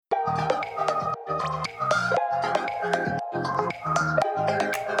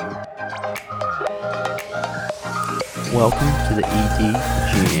welcome to the ED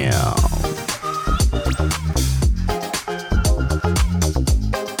Jam.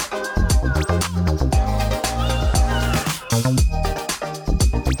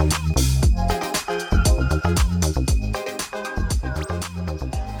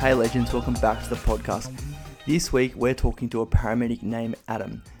 Hey legends, welcome back to the podcast. This week we're talking to a paramedic named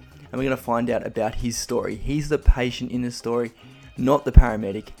Adam, and we're going to find out about his story. He's the patient in the story, not the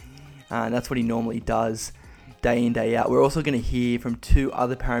paramedic, and that's what he normally does day in, day out. We're also going to hear from two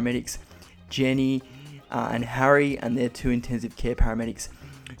other paramedics, Jenny and Harry, and they're two intensive care paramedics.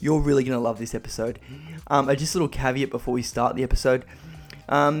 You're really going to love this episode. Just a little caveat before we start the episode.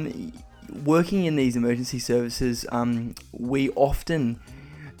 Working in these emergency services, we often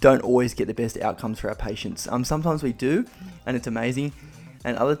don't always get the best outcomes for our patients. Sometimes we do, and it's amazing,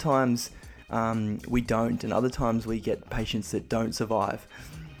 and other times we don't, and other times we get patients that don't survive.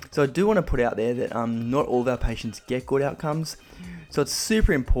 So I do want to put out there that not all of our patients get good outcomes. So it's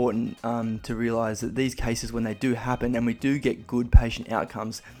super important to realise that these cases, when they do happen and we do get good patient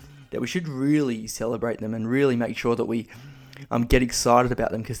outcomes, that we should really celebrate them and really make sure that we get excited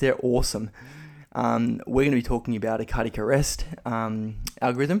about them because they're awesome. We're going to be talking about a cardiac arrest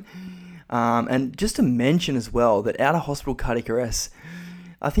algorithm. And just to mention as well that out of hospital cardiac arrests,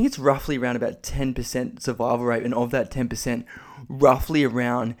 I think it's roughly around about 10% survival rate, and of that 10%, roughly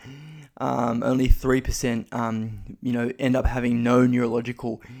around only 3% end up having no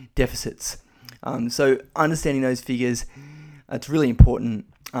neurological deficits. So understanding those figures, it's really important.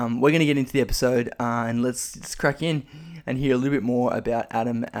 We're going to get into the episode and let's crack in and hear a little bit more about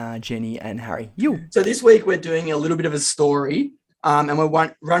Adam, Jenny, and Harry. So this week we're doing a little bit of a story, and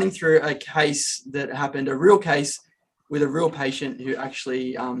we're running through a case that happened, a real case with a real patient who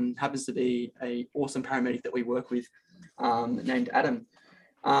actually happens to be an awesome paramedic that we work with, named Adam.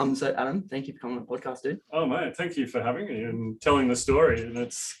 So Adam, thank you for coming on the podcast, dude. Oh mate, thank you for having me and telling the story. And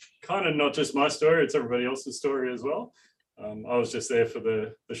it's kind of not just my story, it's everybody else's story as well. I was just there for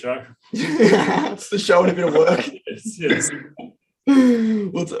the show. It's the show and a bit of work. Yes.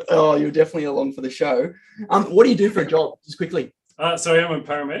 Well, you're definitely along for the show. What do you do for a job, just quickly? So I am a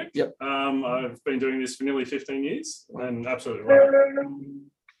paramedic. Yep. I've been doing this for nearly 15 years and absolutely love it.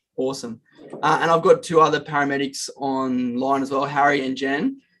 Awesome. And I've got two other paramedics online as well, Harry and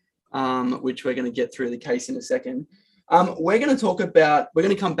Jen, which we're going to get through the case in a second. We're going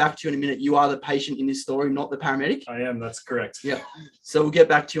to come back to you in a minute. You are the patient in this story, not the paramedic. I am, that's correct. Yeah. So we'll get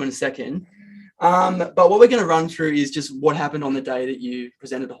back to you in a second. But what we're going to run through is just what happened on the day that you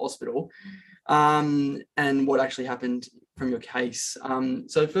presented to hospital, and what actually happened from your case.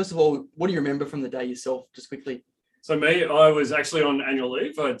 So first of all, what do you remember from the day yourself, just quickly? So I was actually on annual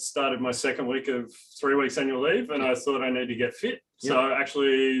leave. I'd started my second week of 3 weeks annual leave, and I thought I needed to get fit. So I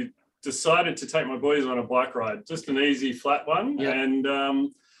actually decided to take my boys on a bike ride, just an easy flat one. And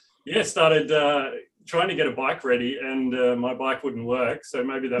started trying to get a bike ready, and my bike wouldn't work. So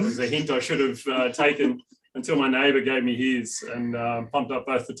maybe that was a hint I should have taken until my neighbour gave me his, and pumped up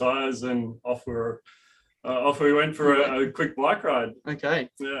both the tyres, and off we went for a quick bike ride. Okay.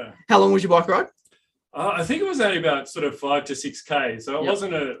 Yeah. How long was your bike ride? I think it was only about sort of 5 to 6K. So it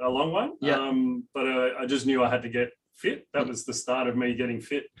wasn't a long one. But I just knew I had to get fit. That was the start of me getting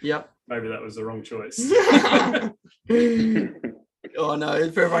fit. Yep. Maybe that was the wrong choice. Oh no,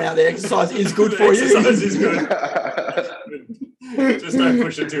 for everyone out there, exercise is good for you. Exercise is good. Just don't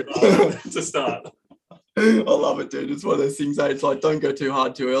push it too hard to start. I love it, dude. It's one of those things that it's like, don't go too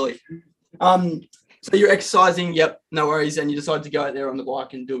hard too early. So you're exercising, no worries, and you decided to go out there on the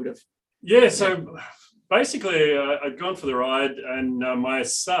bike and do a bit of... Yeah, so basically I'd gone for the ride, and my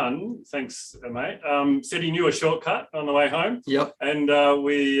son, thanks mate, said he knew a shortcut on the way home. Yep. And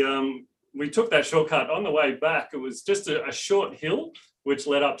we took that shortcut. On the way back, it was just a short hill which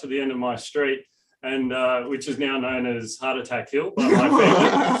led up to the end of my street, and which is now known as Heart Attack Hill by my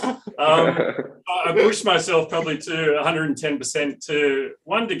family. I pushed myself probably to 110% to,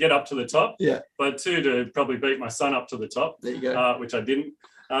 one, to get up to the top, but two, to probably beat my son up to the top. There you go. Which I didn't.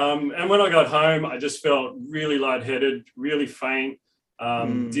 And when I got home, I just felt really lightheaded, really faint,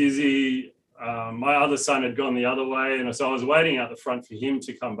 dizzy. My other son had gone the other way, and so I was waiting out the front for him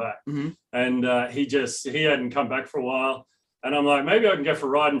to come back. Mm-hmm. And he hadn't come back for a while. And I'm like, maybe I can go for a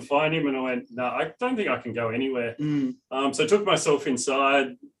ride and find him. And I went, no, I don't think I can go anywhere. So I took myself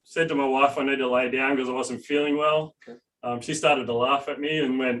inside, said to my wife I need to lay down because I wasn't feeling well. Okay. She started to laugh at me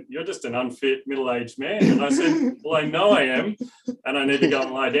and went, you're just an unfit middle-aged man. And I said, well, I know I am, and I need to go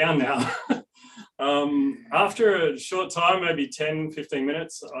and lie down now. After a short time, maybe 10, 15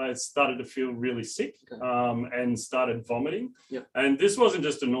 minutes, I started to feel really sick, and started vomiting. Yep. And this wasn't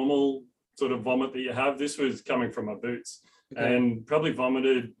just a normal sort of vomit that you have. This was coming from my boots, Okay. and probably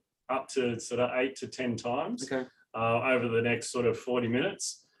vomited up to sort of 8 to 10 times Okay. over the next sort of 40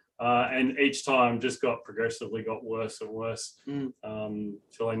 minutes. And each time just progressively got worse and worse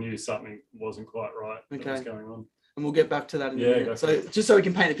till I knew something wasn't quite right that was going on. And we'll get back to that in a Yeah, minute. So just so we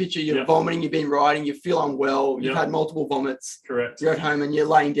can paint a picture, you're Yep. vomiting, you've been riding, you feel unwell, you've Yep. had multiple vomits, Correct. you're at home and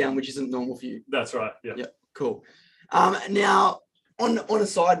you're laying down, which isn't normal for you. That's right. Yeah. Yep. Cool. Now, on a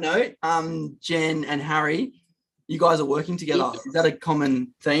side note, Jen and Harry, you guys are working together. Is that a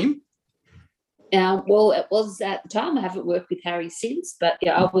common theme? Well, it was at the time. I haven't worked with Harry since, but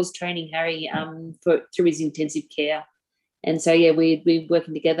yeah, I was training Harry through his intensive care, and so yeah, we'd be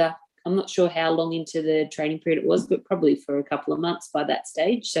working together. I'm not sure how long into the training period it was, but probably for a couple of months by that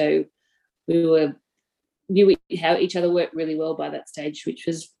stage. So we knew how each other worked really well by that stage, which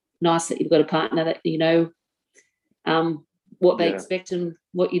was nice that you've got a partner that you know what they expect and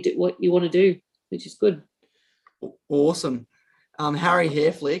what you do, what you want to do, which is good. Awesome. Harry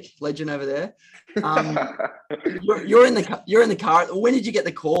Hairflick, legend over there. You're in the car. When did you get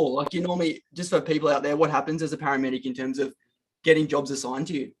the call? Like, you normally, just for people out there, what happens as a paramedic in terms of getting jobs assigned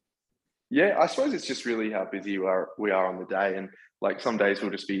to you? Yeah, I suppose it's just really how busy we are on the day. And like some days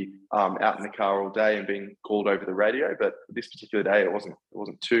we'll just be out in the car all day and being called over the radio. But this particular day, it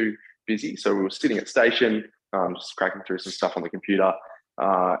wasn't too busy. So we were sitting at station, just cracking through some stuff on the computer.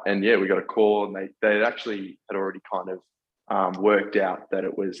 And yeah, we got a call, and they actually had already kind of worked out that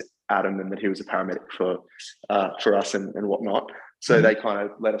it was Adam and that he was a paramedic for us and whatnot. So they kind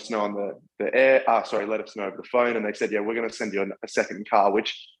of let us know on let us know over the phone, and they said, yeah, we're going to send you a second car,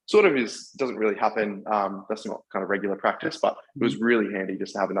 which sort of doesn't really happen. That's not kind of regular practice, but it was really handy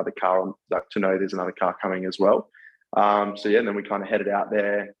just to have another car on, to know there's another car coming as well. So yeah, and then we kind of headed out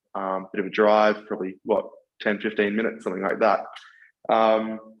there, bit of a drive, probably 10, 15 minutes, something like that.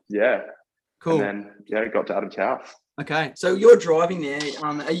 Yeah. Cool. And then, got to Adam's house. Okay. So you're driving there.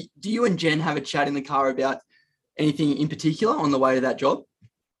 Do you and Jen have a chat in the car about anything in particular on the way to that job?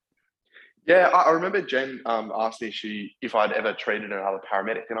 Yeah, I remember Jen asked me if I'd ever treated another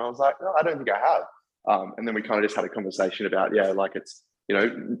paramedic, and I was like, no, I don't think I have. And then we kind of just had a conversation about, it's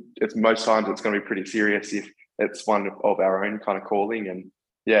most times it's going to be pretty serious if it's one of our own kind of calling, and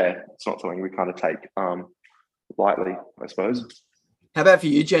it's not something we kind of take lightly, I suppose. How about for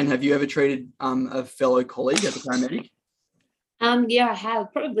you, Jen? Have you ever treated a fellow colleague as a paramedic? Yeah, I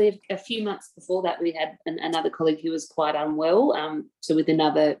have. Probably a few months before that, we had another colleague who was quite unwell, so with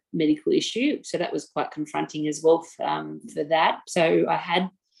another medical issue. So that was quite confronting as well for that. So I had,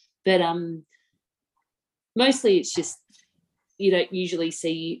 but mostly it's just you don't usually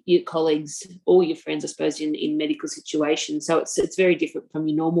see your colleagues or your friends, I suppose, in medical situations. So it's very different from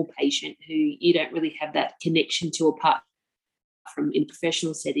your normal patient who you don't really have that connection to apart from in a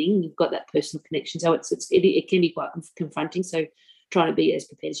professional setting. You've got that personal connection, so it can be quite confronting. So trying to be as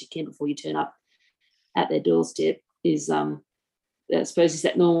prepared as you can before you turn up at their doorstep is I suppose is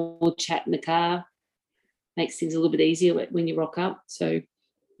that normal chat in the car makes things a little bit easier when you rock up. So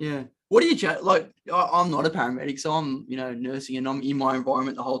yeah, what do you chat like? I'm not a paramedic, so I'm nursing and I'm in my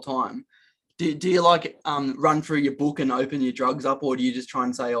environment the whole time. Do you like run through your book and open your drugs up, or do you just try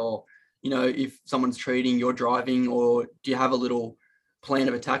and say, if someone's treating, you're driving, or do you have a little plan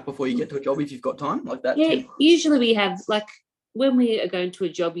of attack before you get to a job if you've got time like that? Yeah, too? usually we have, like when we are going to a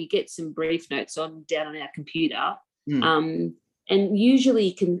job, you get some brief notes down on our computer. And usually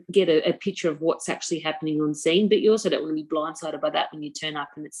you can get a picture of what's actually happening on scene, but you also don't want to be blindsided by that when you turn up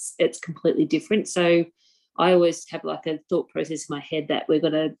and it's completely different. So I always have like a thought process in my head that we're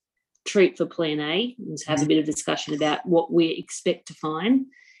going to treat for plan A and have a bit of discussion about what we expect to find.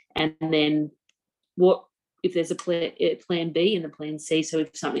 And then what if there's a plan B and a plan C, so if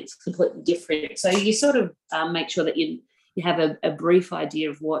something's completely different. So you sort of make sure that you have a brief idea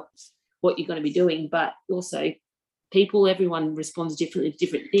of what you're going to be doing, but also everyone responds differently to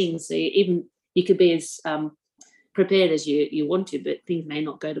different things. So you could be as prepared as you want to, but things may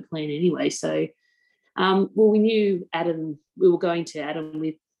not go to plan anyway. So, we knew we were going to Adam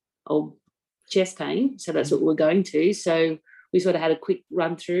with old chest pain, so that's what we were going to. So we sort of had a quick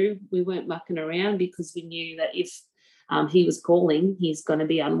run through. We weren't mucking around because we knew that if he was calling, he's going to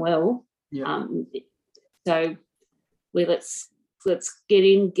be unwell. Yeah. So let's get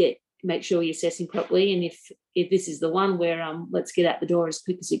in, make sure you're assessing properly, and if this is the one where let's get out the door as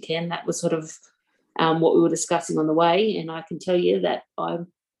quick as we can. That was sort of what we were discussing on the way, and I can tell you that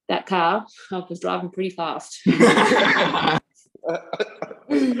that car I was driving pretty fast.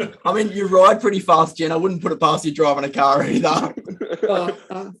 I mean, you ride pretty fast, Jen. I wouldn't put it past you driving a car either.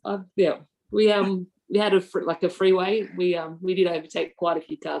 Yeah, we we had a freeway. We did overtake quite a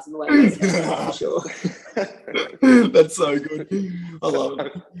few cars on the way, for sure. That's so good. I love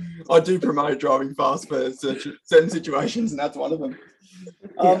it. I do promote driving fast for certain situations, and that's one of them.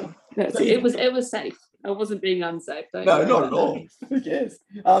 It was safe. I wasn't being unsafe. No, not at all. Who cares?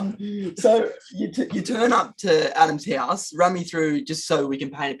 So you turn up to Adam's house. Run me through, just so we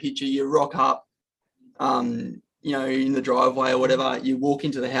can paint a picture. You rock up, in the driveway or whatever. You walk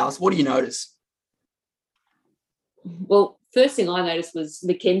into the house. What do you notice? Well, first thing I noticed was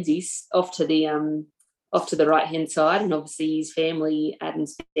Mackenzie's off to the right hand side, and obviously his family,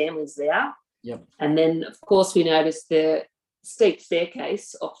 Adam's family's there. Yep. And then of course we noticed the steep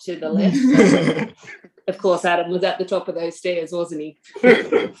staircase off to the left. Of course, Adam was at the top of those stairs, wasn't he?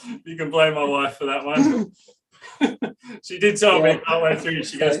 You can blame my wife for that one. She did tell me partway through.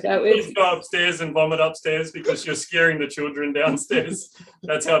 She goes, "Please go upstairs and vomit upstairs because you're scaring the children downstairs."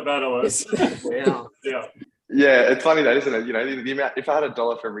 That's how bad I was. Wow. Yeah. Yeah, it's funny that, isn't it? The amount. If I had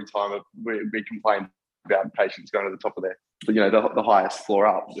 $1 for every time we complained about patients going to the top of the highest floor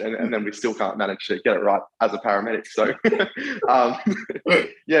up, and then we still can't manage to get it right as a paramedic. So, I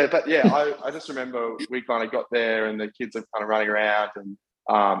just remember we kind of got there, and the kids are kind of running around, and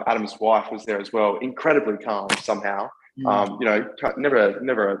Adam's wife was there as well, incredibly calm somehow.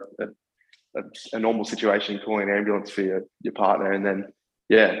 Never a normal situation, calling an ambulance for your partner, and then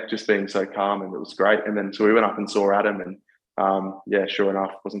just being so calm, and it was great. And then so we went up and saw Adam, and sure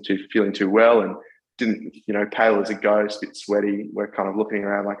enough, wasn't feeling too well, and didn't, pale as a ghost, a bit sweaty. We're kind of looking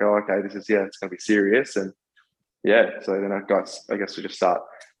around like, oh, okay, this is, it's going to be serious. And so then I guess we just start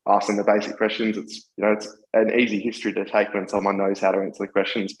asking the basic questions. It's, it's an easy history to take when someone knows how to answer the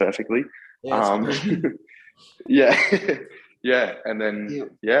questions perfectly. And then,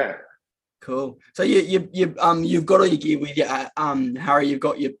 Cool. So you've got all your gear with you, Harry. You've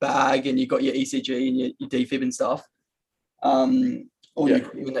got your bag, and you've got your ECG and your defib and stuff. All your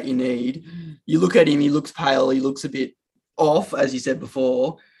equipment that you need. You look at him. He looks pale. He looks a bit off, as you said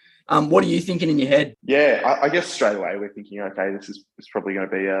before. What are you thinking in your head? Yeah, I guess straight away we're thinking, okay, this is probably going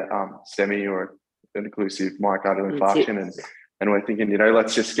to be a STEMI or an occlusive myocardial infarction, and we're thinking,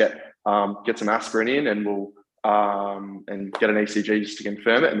 let's just get some aspirin in, and we'll and get an ECG just to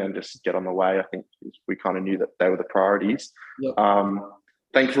confirm it, and then just get on the way. I think we kind of knew that they were the priorities. Yep.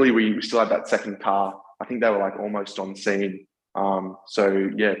 Thankfully, we still had that second car. I think they were like almost on scene. Popped an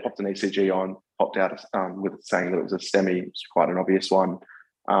ECG on, popped out with it saying that it was a STEMI. It was quite an obvious one.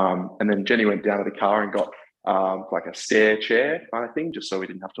 And then Jenny went down to the car and got like a stair chair kind of thing, just so we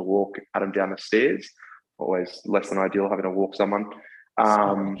didn't have to walk Adam down the stairs. Always less than ideal having to walk someone.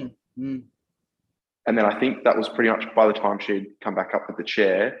 And then I think that was pretty much by the time she'd come back up with the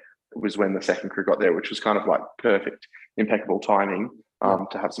chair, it was when the second crew got there, which was kind of like perfect, impeccable timing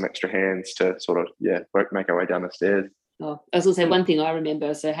to have some extra hands to sort of, make our way down the stairs. Oh, I was going to say one thing I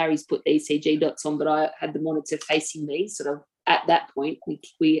remember. So Harry's put the ECG dots on, but I had the monitor facing me. Sort of at that point,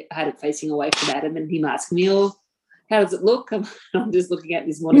 we had it facing away from Adam, and him asking me, "Oh, how does it look?" I'm just looking at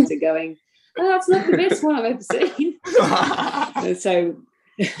this monitor, going, "Oh, it's not the best one I've ever seen." So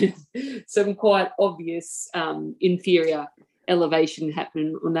some quite obvious inferior elevation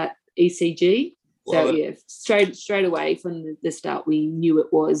happening on that ECG. So straight away from the start, we knew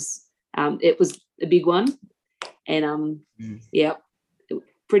it was a big one. And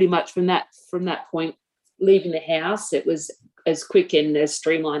pretty much from that point, leaving the house, it was as quick and as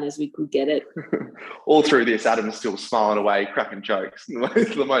streamlined as we could get it. All through this, Adam's still smiling away, cracking jokes.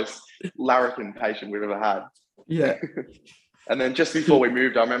 The most larrikin patient we've ever had. Yeah. And then just before we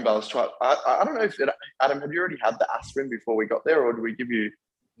moved, I remember I was trying. I don't know if Adam, have you already had the aspirin before we got there, or did we give you?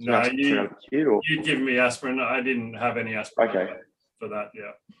 No, you give me aspirin. I didn't have any aspirin. Okay. For that,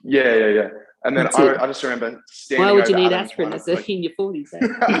 Yeah. And then I just remember standing. Why would you need aspirin as in your 40s?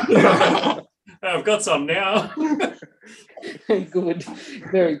 I've got some now. Good,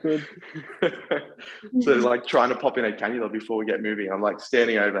 very good. So like trying to pop in a cannula before we get moving. I'm like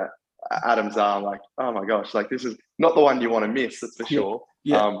standing over Adam's arm, like, oh my gosh, like this is not the one you want to miss, that's for sure.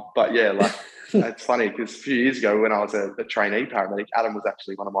 But like it's funny because a few years ago when I was a trainee paramedic, Adam was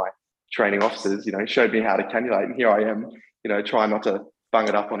actually one of my training officers. Showed me how to cannulate, and here I am, trying not to bung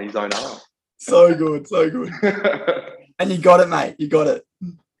it up on his own arm. So good. And you got it, mate. You got it.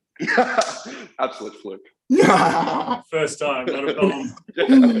 Absolute fluke. First time, not a problem.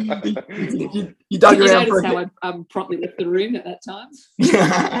 You dug around for how I promptly left the room at that time.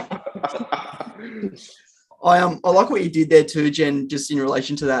 I like what you did there too, Jen, just in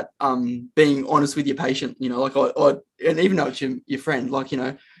relation to that, being honest with your patient, like and even though it's your friend, like,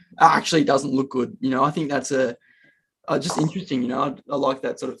 actually doesn't look good. I think that's a Just interesting, you know. I like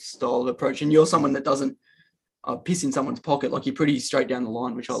that sort of style of approach. And you're someone that doesn't piss in someone's pocket. Like, you're pretty straight down the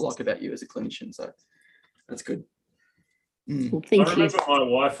line, which I like about you as a clinician. So that's good. Well, thank I you. remember my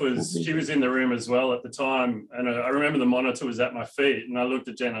wife she was in the room as well at the time. And I remember the monitor was at my feet. And I looked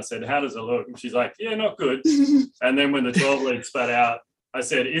at Jen, I said, how does it look? And she's like, yeah, not good. And then when the 12 lead spat out, I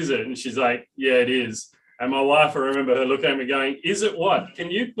said, is it? And she's like, yeah, it is. And my wife, I remember her looking at me going, is it what?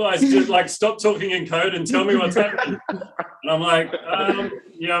 Can you guys just like stop talking in code and tell me what's happening? And I'm like,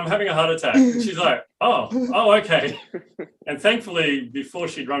 yeah, I'm having a heart attack. And she's like, oh, okay. And thankfully, before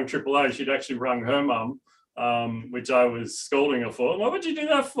she'd rung AAA, she'd actually rung her mum, which I was scolding her for. What would you do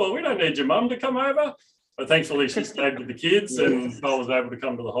that for? We don't need your mum to come over. But thankfully, she stayed with the kids and I was able to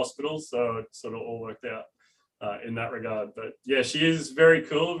come to the hospital. So it sort of all worked out in that regard. But yeah, she is very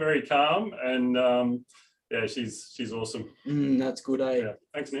cool, very calm. And yeah, she's awesome. That's good, eh? Yeah.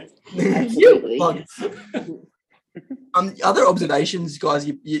 Thanks, Nick. Absolutely. Other observations, guys.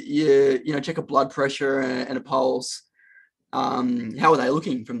 You know, check a blood pressure and a pulse. How are they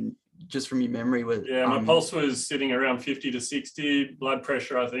looking from your memory? With my pulse was sitting around 50 to 60. Blood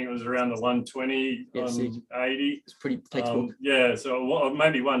pressure, I think it was around the 120 on 80. It's pretty textbook. Yeah, so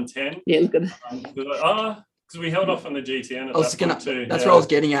maybe 110. Yeah, look at because we held off on the GTN at that point too. That's what I was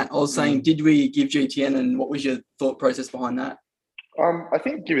getting at. I was saying, did we give GTN, and what was your thought process behind that? I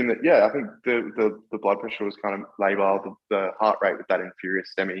think given that, I think the blood pressure was kind of labile, the heart rate with that inferior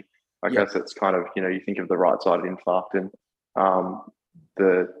STEMI. I guess it's kind of, you know, you think of the right-sided infarct and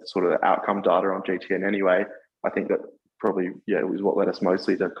the sort of outcome data on GTN anyway. I think that probably, it was what led us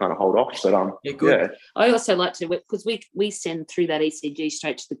mostly to kind of hold off. But good. I also like to, because we send through that ECG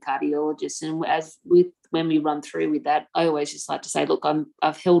straight to the cardiologist, and when we run through with that, I always just like to say, look,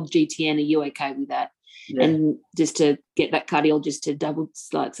 I've held GTN. Are you okay with that? Yeah. And just to get that cardiologist to double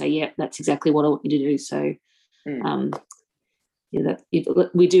say, yeah, that's exactly what I want you to do. So,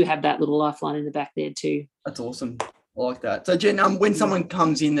 we do have that little lifeline in the back there too. That's awesome. I like that. So, Jen, when someone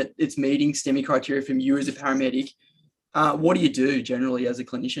comes in that it's meeting STEMI criteria from you as a paramedic, what do you do generally as a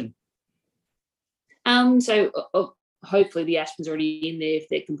clinician? So hopefully the aspirin's already in there if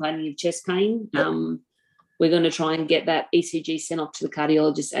they're complaining of chest pain. Yep. We're going to try and get that ECG sent off to the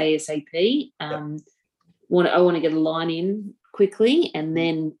cardiologist ASAP. I want to get a line in quickly, and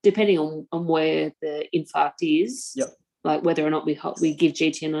then depending on where the infarct is, like whether or not we give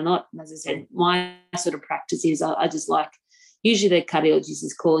GTN or not. As I said, my sort of practice is I just like, usually the cardiologist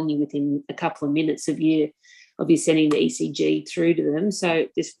is calling you within a couple of minutes of you sending the ECG through to them. So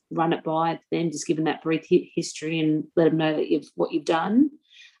just run it by them, just give them that brief history and let them know that what you've done.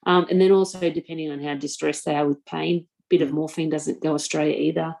 And then also, depending on how distressed they are with pain, a bit of morphine doesn't go Australia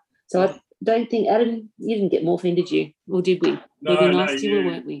either. So I don't think, Adam, you didn't get morphine, did you? Or did we? No, we were nice to you, or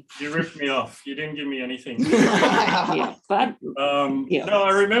weren't we? You ripped me off. You didn't give me anything. But No,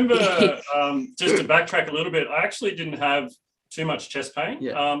 I remember, just to backtrack a little bit, I actually didn't have too much chest pain.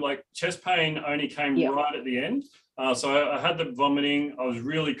 Like chest pain only came right at the end. So I had the vomiting. I was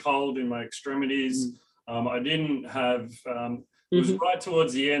really cold in my extremities. I didn't have... it was right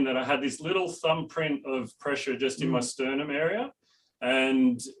towards the end that I had this little thumbprint of pressure just in my sternum area.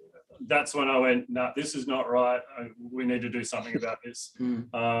 And that's when I went, no, this is not right. We need to do something about this.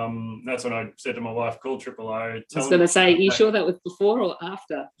 That's when I said to my wife, call AAA. I was going to say, are you sure that was before or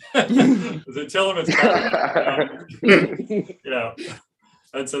after? Tell them it's yeah.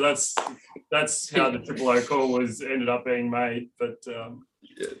 And so that's how the AAA call ended up being made. But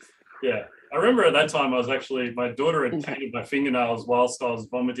yeah. I remember at that time my daughter had painted my fingernails whilst I was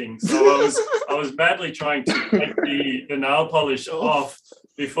vomiting. So I was madly trying to take the nail polish off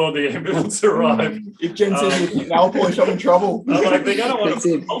before the ambulance arrived. If Jen says nail polish, I'm in trouble. I'm like, they're going to want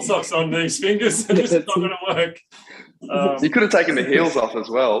to put pulse ox on these fingers and it's not going to work. You could have taken the heels off as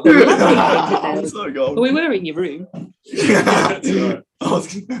well. We were in your room. That's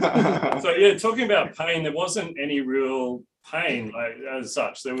right. So yeah, talking about pain, there wasn't any real pain as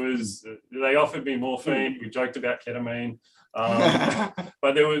such. They offered me morphine. We joked about ketamine,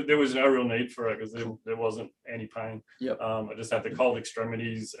 but there was no real need for it because there wasn't any pain. I just had the cold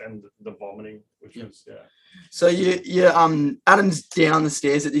extremities and the vomiting, which was So you Adam's down the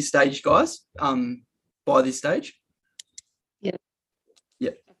stairs at this stage, guys. By this stage.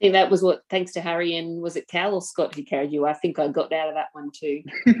 I think that was thanks to Harry and was it Cal or Scott who carried you? I think I got out of that one too.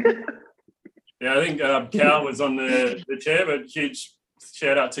 Yeah, I think Cal was on the chair, but huge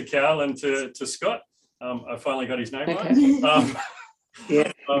shout out to Cal and to Scott. I finally got his name right.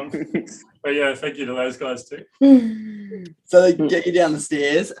 But yeah, thank you to those guys too. So they get you down the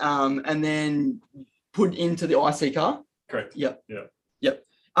stairs and then put into the IC car? Correct. Yep.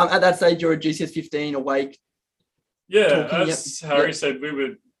 At that stage, you're a GCS 15 awake. Yeah, talking, as yep, Harry yep. said,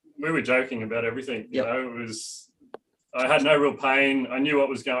 we were joking about everything. Yep. You know, it was I had no real pain. I knew what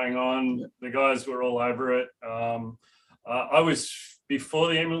was going on. Yep. The guys were all over it. I was before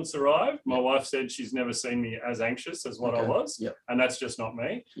the ambulance arrived. My wife said she's never seen me as anxious as what I Okay. was, Yep. and that's just not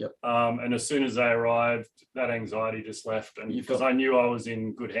me. Yep. And as soon as they arrived, that anxiety just left, and You because felt- I knew I was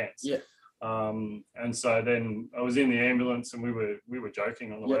in good hands. Yeah. And so then I was in the ambulance, and we were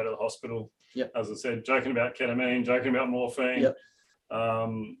joking on the Yep. way to the hospital. Yep. As I said, joking about ketamine, joking about morphine. Yep.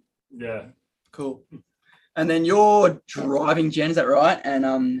 Yeah. Cool. And then you're driving, Jen, is that right?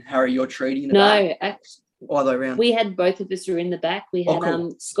 And Harry, you're treating in the back? No, actually, All the way around. we had both of us were in the back. We Oh, had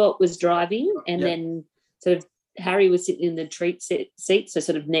cool. Scott was driving, and Yep. then sort of Harry was sitting in the treat seat, so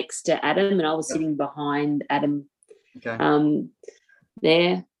sort of next to Adam, and I was Yep. sitting behind Adam. Okay.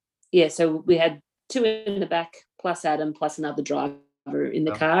 There, yeah. So we had two in the back, plus Adam, plus another driver in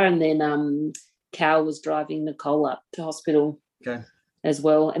the Yeah. car, and then Cal was driving Nicole up to hospital. Okay. As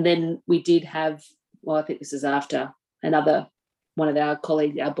well, and then we did have. Well, I think this is after another one of our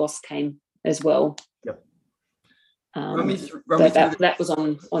colleagues, our boss came as well. Yep. Um, Run me through that was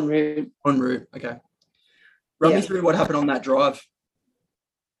on route. en route. Okay. Run me Yeah. through what happened on that drive.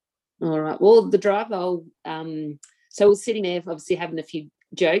 All right. Well, the drive, so we're sitting there, obviously having a few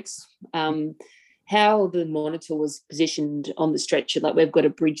jokes. How the monitor was positioned on the stretcher, like we've got a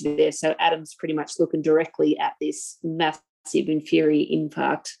bridge there, so Adam's pretty much looking directly at this massive inferior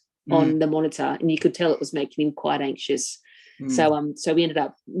infarct on the monitor, and you could tell it was making him quite anxious. So we ended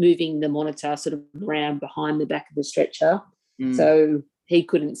up moving the monitor sort of around behind the back of the stretcher, so he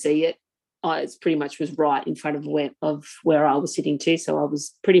couldn't see it. It's pretty much was right in front of where I was sitting too. So I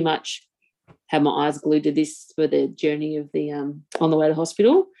was pretty much had my eyes glued to this for the journey of the on the way to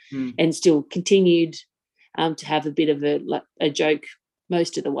hospital, and still continued to have a bit of a joke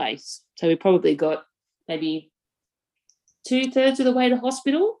most of the way. So we probably got maybe 2/3 of the way to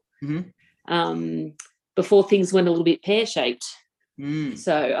hospital. Before things went a little bit pear-shaped.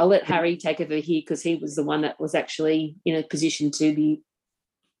 So I'll let Harry take over here because he was the one that was actually in a position to be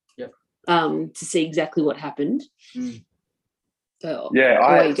to see exactly what happened. So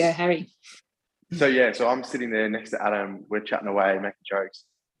away you go, Harry. So I'm sitting there next to Adam, we're chatting away, making jokes.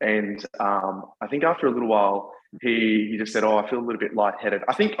 And I think after a little while, he just said, I feel a little bit lightheaded.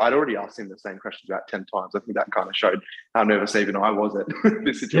 I think I'd already asked him the same question about 10 times. I think that kind of showed how nervous even I was at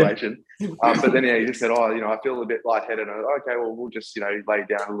this situation. But then he just said, I feel a bit lightheaded. And I was, okay, well, we'll just, lay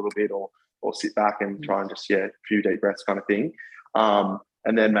down a little bit or sit back and try and just, a few deep breaths kind of thing.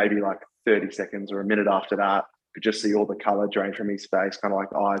 And then maybe like 30 seconds or a minute after that, could just see all the colour drain from his face, kind of like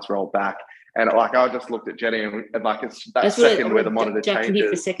the eyes rolled back. And I just looked at Jenny and like it's that second where the monitor Jack, changes. can you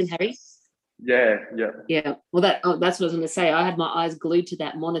for a second, Harry? Yeah. Well, that's what I was going to say. I had my eyes glued to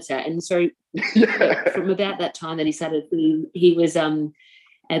that monitor, and so from about that time that he started, he was a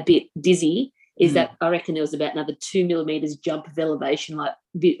bit dizzy. That I reckon there was about another 2 millimeters jump of elevation, I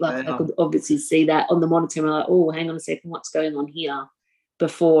could obviously see that on the monitor. And I'm like, oh, hang on a second, what's going on here?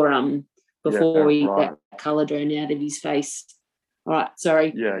 Before that colour drained out of his face. All right,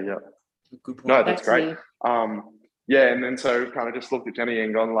 sorry. Yeah. Good point. No, that's great. And then so kind of just looked at Jenny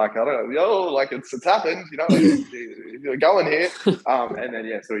and gone like, I don't know, like it's happened, you're going here. And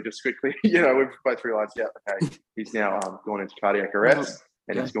then, so we just quickly, we've both realised, okay, he's now gone into cardiac arrest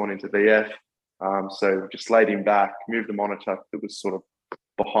and he's gone into VF. So just laid him back, moved the monitor that was sort of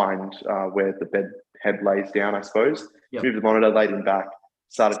behind where the bed head lays down, I suppose. Yep. Moved the monitor, laid him back,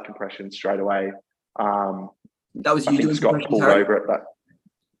 started compression straight away. That was you I think doing Scott compressions, pulled Harry? over at that.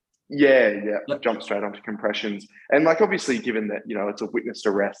 Yep. Jumped straight onto compressions. And obviously given that, it's a witnessed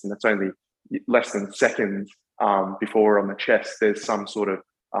arrest and it's only less than seconds before on the chest, there's some sort of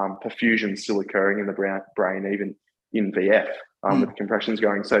perfusion still occurring in the brain, even in VF with compressions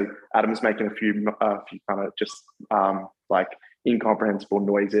going. So Adam's making a few kind of just like incomprehensible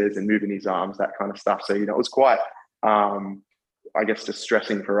noises and moving his arms, that kind of stuff. So, it was quite, I guess,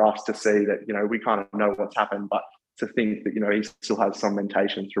 distressing for us to see that, we kind of know what's happened, but to think that, he still has some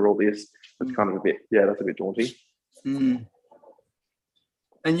mentation through all this, it's kind of a bit, that's a bit daunting. And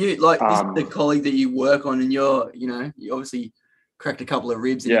you, like, this is the colleague that you work on, and you obviously cracked a couple of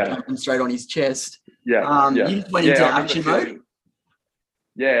ribs and you jumped him straight on his chest. You just went into action mode?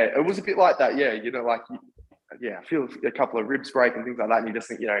 Yeah, it was a bit like that. I feel a couple of ribs break and things like that, and you just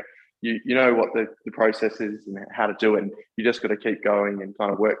think, you know what the process is and how to do it, and you just got to keep going and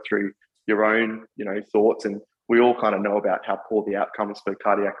kind of work through your own, thoughts. And we all kind of know about how poor the outcomes for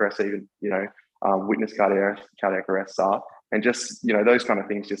cardiac arrest, even, witness cardiac arrests are. And just, those kind of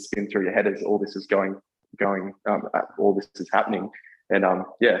things just spin through your head as all this is going, all this is happening. And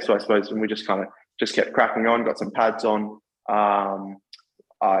so I suppose, and we just kind of just kept cracking on, got some pads on.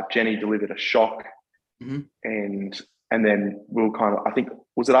 Jenny delivered a shock. Mhm. And then we'll kind of, I think,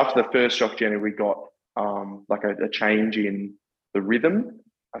 was it after the first shock, Jenny, we got like a change in the rhythm.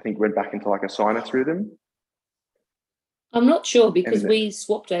 I think went back into like a sinus rhythm. I'm not sure because And we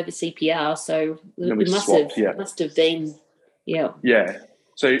swapped over CPR, so then we we must swapped, must have been, yeah. Yeah.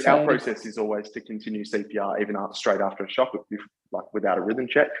 So So- our process is always to continue CPR even straight after a shock, like without a rhythm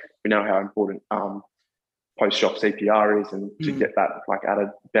check. We know how important post-shock CPR is, and to get that like added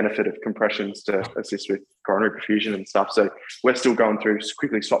benefit of compressions to assist with coronary perfusion and stuff. So we're still going through,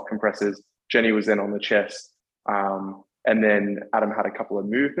 quickly swap compressors. Jenny was then on the chest, and then Adam had a couple of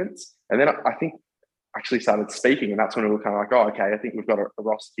movements, and then I think actually started speaking, and that's when we were kind of like, oh, okay, I think we've got a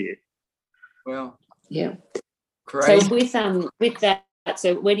roster here. Wow. Yeah. Great. So with that,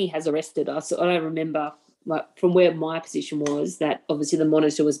 so when he has arrested us, I remember like from where my position was that obviously the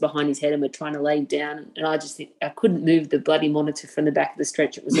monitor was behind his head and we're trying to lay him down, and I just think I couldn't move the bloody monitor from the back of the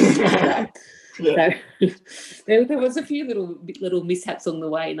stretch. It was all top of that. Yeah. So there was a few little mishaps on the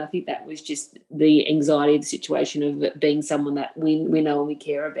way, and I think that was just the anxiety of the situation of it being someone that we know and we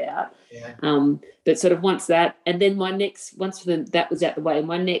care about. Yeah. But sort of once that, and then that was out the way,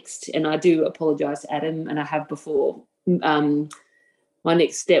 my next, and I do apologise to Adam, and I have before. My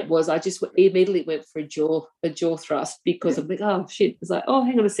next step was I just immediately went for a jaw thrust because I'm like, oh shit. It's like, oh,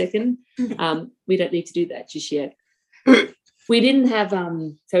 hang on a second. We don't need to do that just yet. We didn't have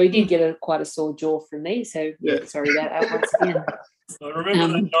so we did get quite a sore jaw from me. So sorry about that once again. I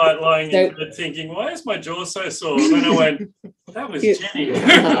remember that night lying in bed thinking, why is my jaw so sore? And then I went, that was Jenny.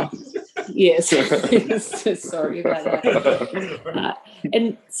 Yes. Sorry about that.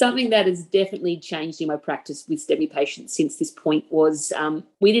 And something that has definitely changed in my practice with STEMI patients since this point was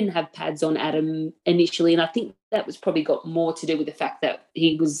we didn't have pads on Adam initially, and I think that was probably got more to do with the fact that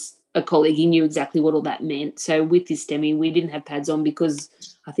he was a colleague. He knew exactly what all that meant. So with this STEMI, we didn't have pads on because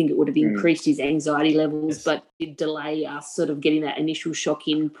I think it would have increased his anxiety levels, but it delay us sort of getting that initial shock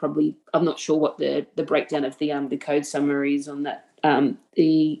in. Probably, I'm not sure what the breakdown of the code summary is on that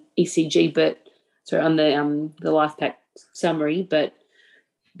the ECG, but sorry, on the life pack summary. But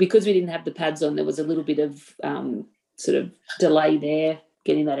because we didn't have the pads on, there was a little bit of sort of delay there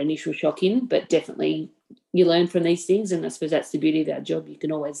getting that initial shock in. But definitely, you learn from these things, and I suppose that's the beauty of our job. You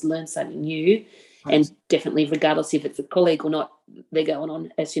can always learn something new. And definitely, regardless if it's a colleague or not, they're going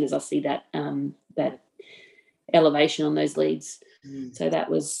on as soon as I see that that elevation on those leads. So that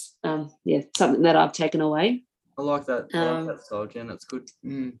was something that I've taken away. I like that. I like that style, Jen. That's good.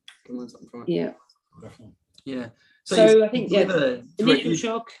 Can learn something from it. Yeah. Yeah. So I think initial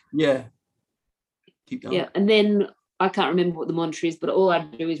shock. Yeah. Keep going. Yeah, and then I can't remember what the monitor is, but all I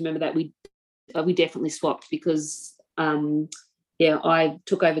do is remember that we definitely swapped because I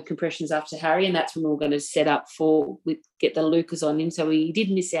took over compressions after Harry, and that's when we were going to set up get the Lucas on him. So we did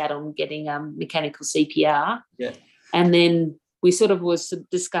miss out on getting mechanical CPR. Yeah. And then we sort of was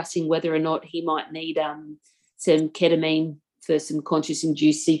discussing whether or not he might need some ketamine for some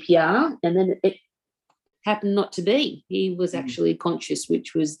conscious-induced CPR, and then it happened not to be. He was actually conscious,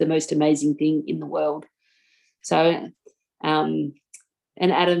 which was the most amazing thing in the world. So, and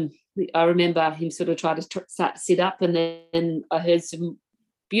Adam, I remember him sort of trying to start to sit up, and then I heard some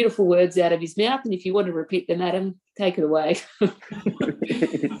beautiful words out of his mouth. And if you want to repeat them, Adam, take it away. Well,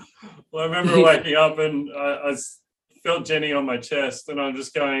 I remember waking up and I felt Jenny on my chest, and I'm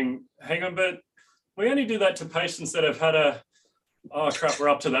just going, hang on, but we only do that to patients that have had oh crap, we're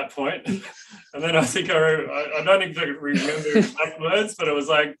up to that point. And then I think I don't exactly remember exact words, but it was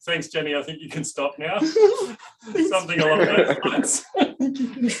like, thanks, Jenny, I think you can stop now. Something along those lines.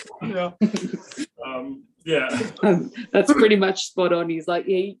 That's pretty much spot on. He's like,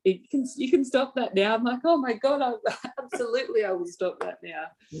 yeah, you can stop that now. I'm like, oh my God, absolutely, I will stop that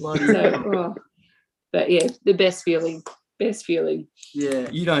now. But yeah, the best feeling. Yeah,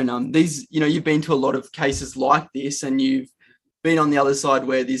 you don't you've been to a lot of cases like this, and you've been on the other side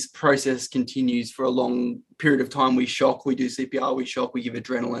where this process continues for a long period of time. We shock, we do CPR, we shock, we give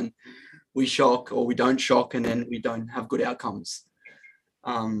adrenaline, we shock or we don't shock, and then we don't have good outcomes.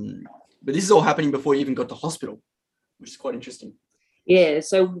 But this is all happening before you even got to hospital, which is quite interesting. Yeah,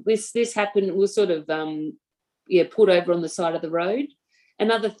 so this happened, was sort of pulled over on the side of the road.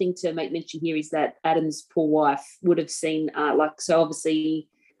 Another thing to make mention here is that Adam's poor wife would have seen, so obviously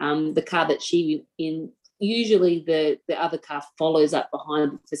the car that she in, usually the other car follows up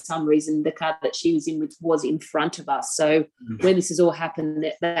behind. For some reason, the car that she was in was in front of us. So when this has all happened,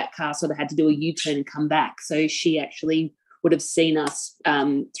 that car sort of had to do a U-turn and come back. So she actually would have seen us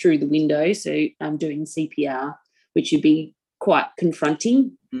through the window, so doing CPR, which would be quite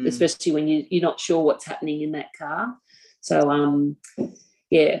confronting, Mm. especially when you're not sure what's happening in that car. So,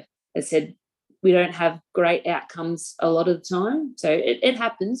 as I said, we don't have great outcomes a lot of the time. So it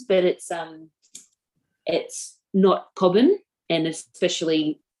happens, but it's not common, and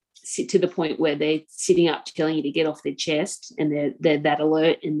especially to the point where they're sitting up telling you to get off their chest, and they're that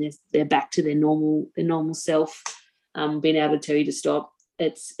alert, and they're back to their normal self, being able to tell you to stop.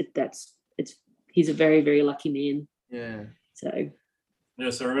 He's a very, very lucky man. Yeah. So.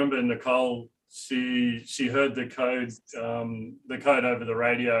 Yes, I remember Nicole. She heard the code over the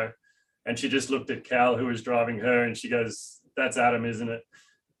radio, and she just looked at Cal, who was driving her, and she goes, "That's Adam, isn't it?"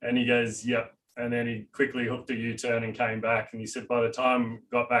 And he goes, "Yep." And then he quickly hooked a U-turn and came back. And he said, by the time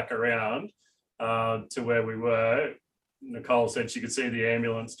got back around to where we were, Nicole said she could see the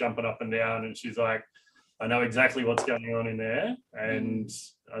ambulance jumping up and down, and she's like, "I know exactly what's going on in there." And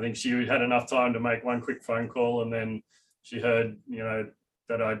I think she had enough time to make one quick phone call, and then she heard,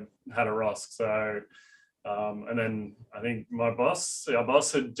 that I'd had a ROSC. So, and then I think our boss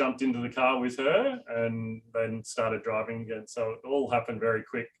had jumped into the car with her and then started driving again. So it all happened very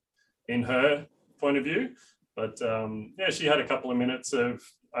quick in her point of view. But she had a couple of minutes of,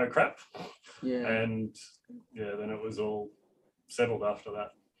 oh crap. Yeah. And then it was all settled after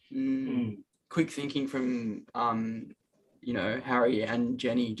that. Quick thinking from, Harry and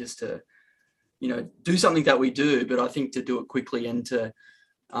Jenny, just to, do something that we do, but I think to do it quickly and to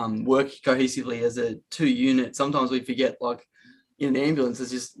work cohesively as a two unit. Sometimes we forget, like in an ambulance,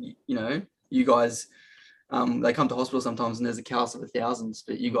 it's just, you guys, they come to hospital sometimes and there's a cast of thousands,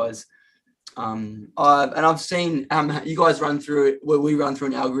 but you guys, and I've seen you guys run through it, where we run through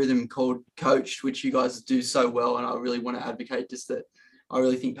an algorithm called Coached, which you guys do so well. And I really want to advocate just that I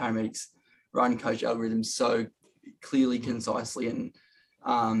really think paramedics run Coach algorithms so clearly, concisely. And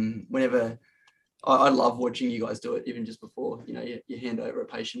whenever I love watching you guys do it, even just before, you hand over a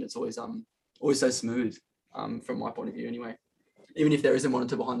patient, it's always so smooth from my point of view anyway. Even if there is a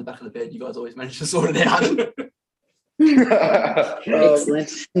monitor behind the back of the bed, you guys always manage to sort it out. Excellent.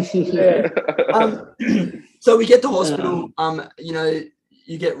 So we get to hospital,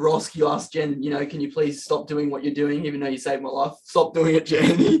 you get ROSC, you ask Jen, can you please stop doing what you're doing, even though you saved my life? Stop doing it,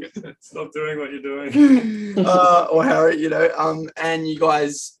 Jen. Stop doing what you're doing. Or Harry, and you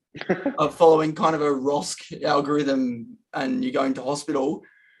guys are following kind of a ROSC algorithm and you're going to hospital.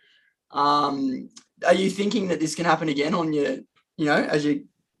 Are you thinking that this can happen again on your, as you're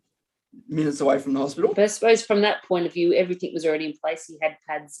minutes away from the hospital? But I suppose from that point of view, everything was already in place. He had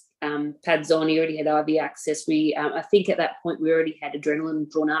pads on. He already had IV access. I think at that point we already had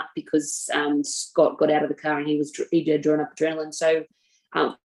adrenaline drawn up because Scott got out of the car and he had drawn up adrenaline. So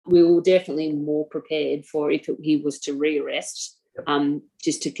we were definitely more prepared for if he was to rearrest,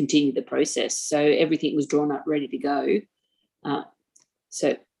 just to continue the process. So everything was drawn up, ready to go.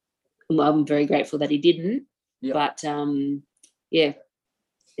 So I'm very grateful that he didn't. Yep. But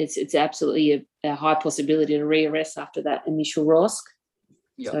it's absolutely a high possibility to rearrest after that initial ROSC.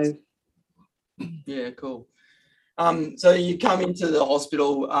 Yep. So yeah, cool. So you come into the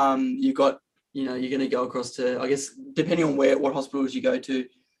hospital, you've got, you're going to go across to, I guess, depending on what hospitals you go to,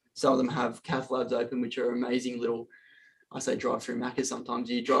 some of them have cath labs open, which are amazing little, I say drive through Macca's sometimes.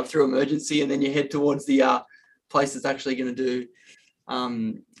 You drive through emergency and then you head towards the place that's actually going to do,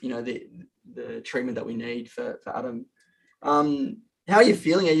 the treatment that we need for Adam. How are you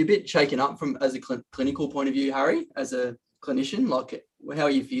feeling? Are you a bit shaken up from as a clinical point of view, Harry, as a clinician? Like, how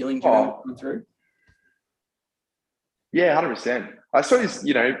are you feeling going through? Yeah, 100%. I suppose,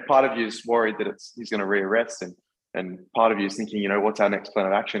 part of you is worried that he's going to rearrest and part of you is thinking, what's our next plan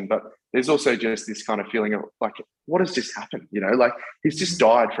of action? But there's also just this kind of feeling of like, what has just happened? Like he's just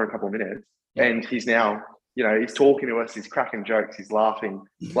died for a couple of minutes and he's now, he's talking to us, he's cracking jokes, he's laughing.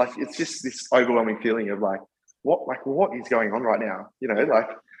 Like, it's just this overwhelming feeling of like, what is going on right now?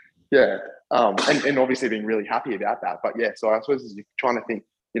 And obviously being really happy about that. But yeah, so I suppose you're trying to think,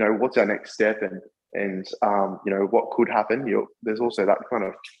 what's our next step and what could happen. There's also that kind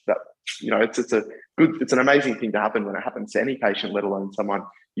of that, it's an amazing thing to happen when it happens to any patient, let alone someone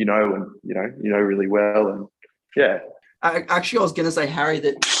and really well. And yeah. Actually, I was going to say, Harry,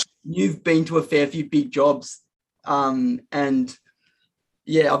 that you've been to a fair few big jobs, and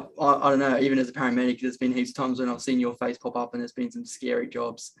yeah, I don't know, even as a paramedic, there's been heaps of times when I've seen your face pop up and there's been some scary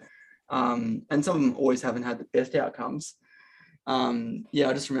jobs. And some of them always haven't had the best outcomes. I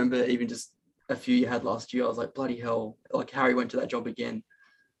just remember even just a few you had last year, I was like, bloody hell, like Harry went to that job again.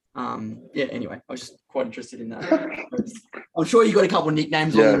 Anyway, I was just quite interested in that. I'm sure you got a couple of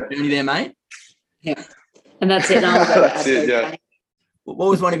nicknames on the journey there, mate. Yeah, and that's it. That's it, yeah. What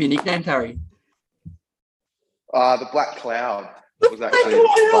was one of your nicknames, Harry? The Black Cloud was actually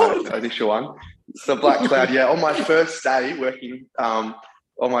my initial one. The Black Cloud, yeah. On my first day working, I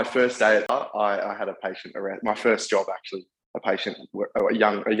had a patient arrest. My first job, actually,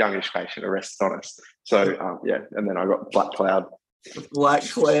 a youngish patient arrested on us. So and then I got Black Cloud. Black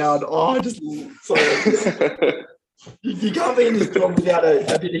Cloud. Oh, sorry. You can't be in this job without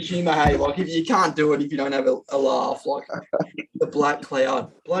a bit of humour, hey? Like, if you can't do it if you don't have a laugh, like the Black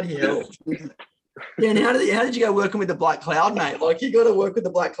Cloud. Bloody hell. Yeah, and how did you go working with the Black Cloud, mate? Like, you got to work with the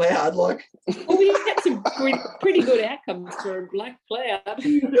Black Cloud, like. Well, we had some pretty good outcomes for a Black Cloud. I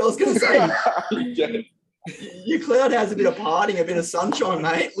was going to say, your cloud has a bit of partying, a bit of sunshine,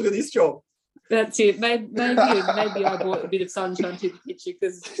 mate. Look at this job. That's it. Maybe I brought a bit of sunshine to the picture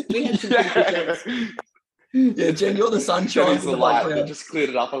because we had some pretty good jobs. Yeah, Jen, you're the sunshine. The light. It just cleared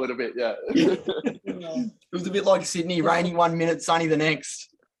it up a little bit, yeah. It was a bit like Sydney, rainy 1 minute, sunny the next.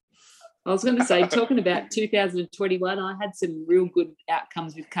 I was going to say, talking about 2021, I had some real good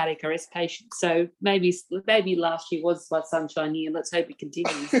outcomes with cardiac arrest patients. So maybe last year was my sunshine year. Let's hope it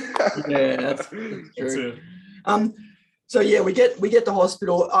continues. Yeah, that's true. So yeah, we get to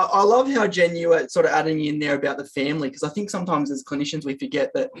hospital. I love how, Jen, you were sort of adding in there about the family, because I think sometimes as clinicians we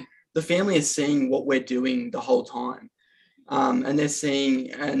forget that the family is seeing what we're doing the whole time, and they're seeing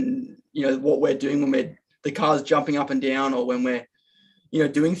what we're doing when the car's jumping up and down, or when we're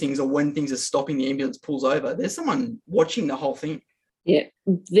doing things, or when things are stopping, the ambulance pulls over. There's someone watching the whole thing. Yeah,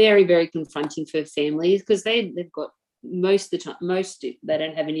 very, very confronting for families, because they've got most of the time, they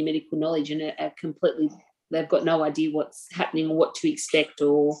don't have any medical knowledge and are completely, they've got no idea what's happening or what to expect,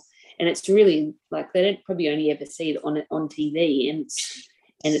 and it's really like they don't probably only ever see it on TV, and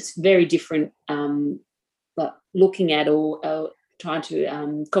it's very different. But looking at or trying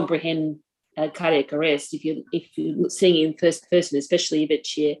to comprehend cardiac arrest, if you're seeing it in first person, especially if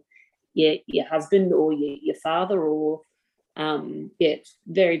it's your husband or your father, or it's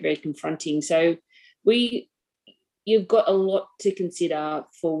very, very confronting. So you've got a lot to consider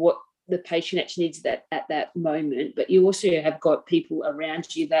for what the patient actually needs at that moment, but you also have got people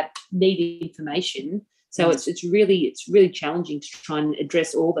around you that need information. So it's really challenging to try and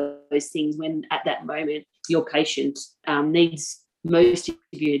address all those things when at that moment your patient needs most of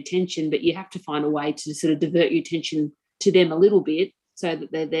your attention, but you have to find a way to sort of divert your attention to them a little bit, so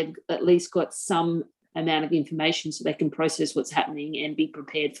that they've at least got some amount of information so they can process what's happening and be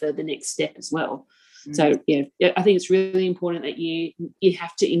prepared for the next step as well. So I think it's really important that you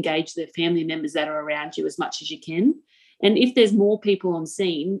have to engage the family members that are around you as much as you can. And if there's more people on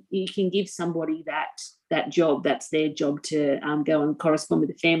scene, you can give somebody that job. That's their job to go and correspond with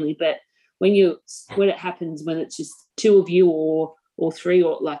the family. But when it happens, when it's just two of you or three,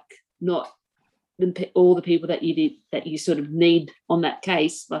 or like not all the people that you sort of need on that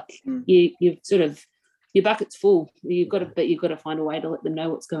case, like you've sort of, your bucket's full. You've got to find a way to let them know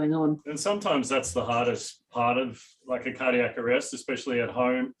what's going on. And sometimes that's the hardest part of like a cardiac arrest, especially at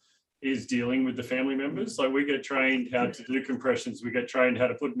home, is dealing with the family members. Like, we get trained how to do compressions, we get trained how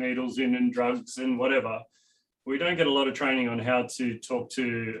to put needles in and drugs and whatever. We don't get a lot of training on how to talk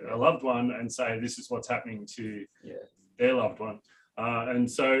to a loved one and say, this is what's happening to their loved one.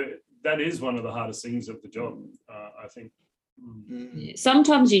 And so that is one of the hardest things of the job, I think.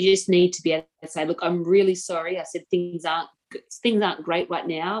 Sometimes you just need to be able to say, look, I'm really sorry. I said things aren't great right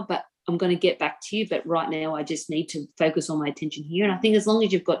now, but I'm going to get back to you. But right now I just need to focus all my attention here. And I think as long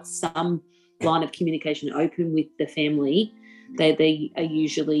as you've got some line of communication open with the family, they are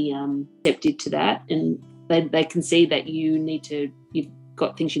usually receptive to that, and they can see that you've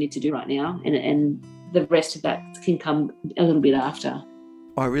got things you need to do right now, and the rest of that can come a little bit after.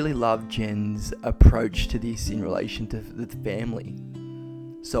 I really love Jen's approach to this in relation to the family.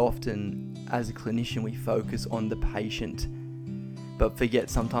 So often as a clinician we focus on the patient, but forget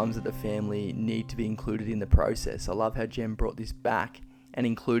sometimes that the family need to be included in the process. I love how Jen brought this back and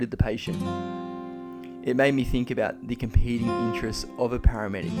included the patient. It made me think about the competing interests of a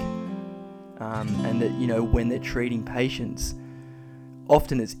paramedic, and that, when they're treating patients,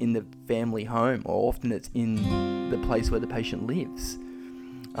 often it's in the family home, or often it's in the place where the patient lives.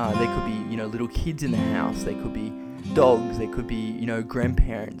 There could be, little kids in the house. There could be dogs. There could be,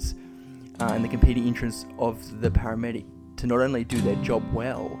 grandparents. And the competing interests of the paramedic to not only do their job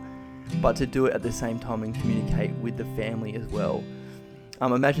well, but to do it at the same time and communicate with the family as well.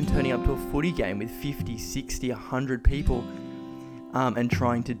 Imagine turning up to a footy game with 50, 60, 100 people and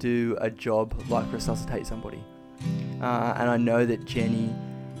trying to do a job like resuscitate somebody. And I know that Jenny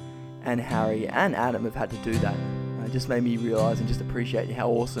and Harry and Adam have had to do that. It just made me realise and just appreciate how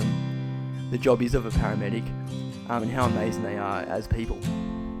awesome the job is of a paramedic, and how amazing they are as people.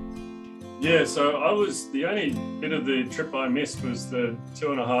 Yeah, so I was, the only bit of the trip I missed was the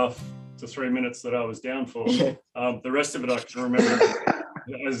 2.5 to 3 minutes that I was down for. Yeah. The rest of it I can remember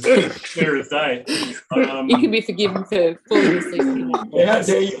as clear as day. You can be forgiven for falling asleep. How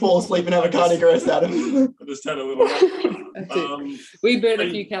dare you fall asleep and have a cardiac arrest, Adam? I just had a little nap. We burn a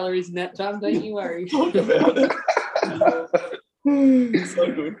few calories in that time, don't you worry. Talk about it. So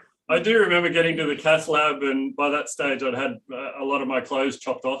good. I do remember getting to the cath lab, and by that stage, I'd had a lot of my clothes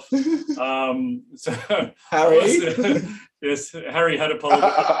chopped off. So Harry? Yes, Harry had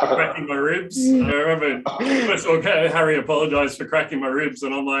apologized for cracking my ribs. I remember, first of all, Harry apologized for cracking my ribs,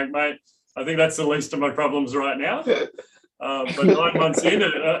 and I'm like, mate, I think that's the least of my problems right now. But 9 months in,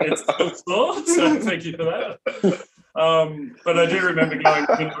 it's still sore, so thank you for that. But I do remember going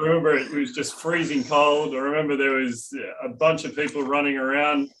in the room where it was just freezing cold. I remember there was a bunch of people running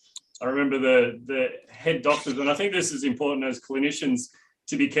around. I remember the head doctors, and I think this is important as clinicians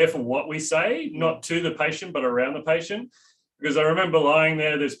to be careful what we say, not to the patient, but around the patient. Because I remember lying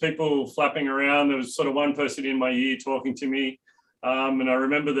there, there's people flapping around. There was sort of one person in my ear talking to me. And I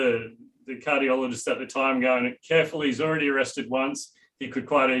remember the cardiologist at the time going, careful, he's already arrested once. He could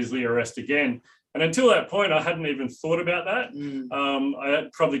quite easily arrest again. And until that point, I hadn't even thought about that. I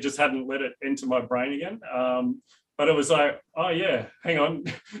probably just hadn't let it into my brain again. But it was like, oh yeah, hang on,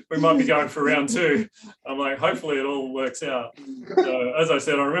 we might be going for round 2. I'm like, hopefully it all works out. So, as I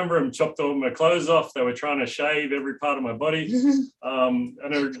said, I remember them chopped all my clothes off. They were trying to shave every part of my body. And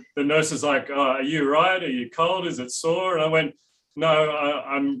the nurse is like, oh, are you right? Are you cold? Is it sore? And I went, no,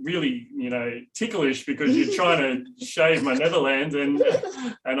 I'm really, ticklish because you're trying to shave my Netherlands and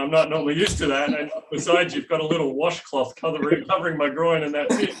I'm not normally used to that. And besides, you've got a little washcloth covering my groin and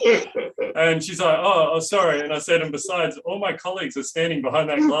that's it. And she's like, oh, sorry. And I said, and besides, all my colleagues are standing behind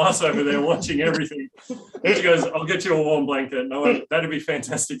that glass over there watching everything. And she goes, I'll get you a warm blanket. And I went, that'd be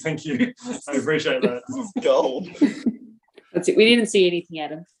fantastic. Thank you. I appreciate that. Gold. That's it. We didn't see anything,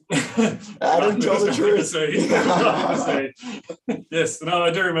 Adam. Adam, tell the truth. Yes, no, I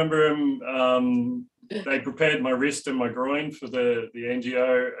do remember him. They prepared my wrist and my groin for the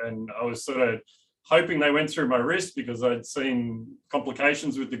angio, and I was sort of hoping they went through my wrist because I'd seen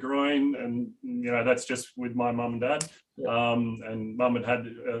complications with the groin, and that's just with my mum and dad. And mum had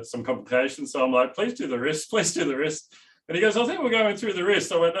some complications, so I'm like, please do the wrist. And he goes, I think we're going through the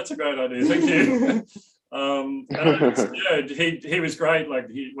wrist. I went, that's a great idea, thank you. He was great. Like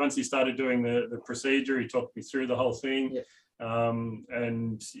once he started doing the procedure, he talked me through the whole thing,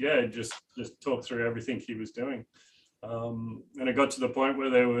 just talked through everything he was doing. And it got to the point where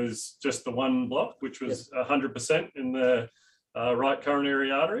there was just the one block, which was 100% in the right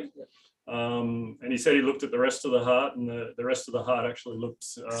coronary artery. And he said he looked at the rest of the heart, and the rest of the heart actually looked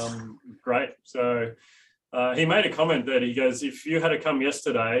great. So. He made a comment that he goes, if you had to come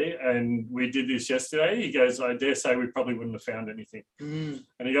yesterday and we did this yesterday, he goes, I dare say we probably wouldn't have found anything. And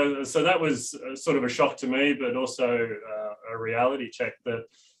he goes, so that was sort of a shock to me, but also a reality check that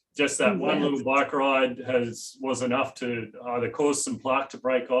just that one little bike ride was enough to either cause some plaque to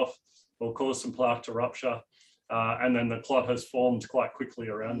break off or cause some plaque to rupture. And then the clot has formed quite quickly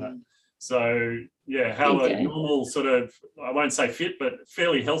around that. So, how a normal sort of, I won't say fit, but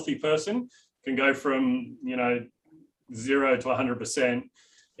fairly healthy person can go from 0 to 100%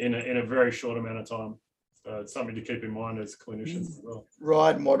 in a very short amount of time. So it's something to keep in mind as clinicians as well.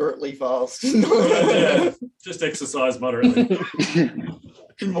 Ride moderately fast. Just exercise moderately.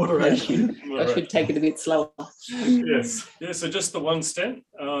 In moderation. I should take it a bit slower. Yes. Yeah, so just the one stent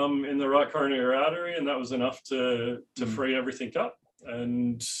in the right coronary artery, and that was enough to free everything up.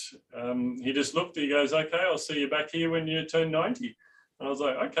 And he just looked, he goes, okay, I'll see you back here when you turn 90. And I was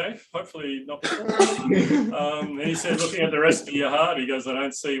like, okay, hopefully not before. And he said, looking at the rest of your heart, he goes, I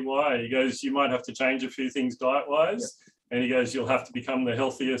don't see why. He goes, you might have to change a few things diet-wise. And he goes, you'll have to become the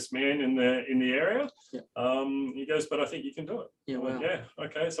healthiest man in the area. He goes, but I think you can do it. Wow.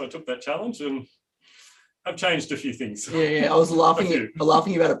 Okay. So I took that challenge and I've changed a few things. I was laughing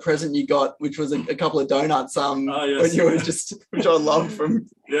about a present you got, which was a couple of donuts. When you were which I loved from.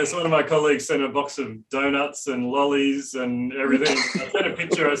 Yes, one of my colleagues sent a box of donuts and lollies and everything. I sent a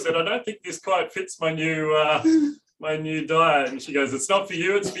picture. I said, I don't think this quite fits my new diet. And she goes, it's not for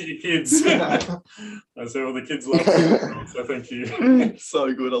you, it's for your kids. I said, well, the kids love it, so thank you.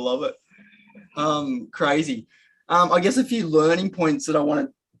 So good, I love it. Crazy. I guess a few learning points that I wanted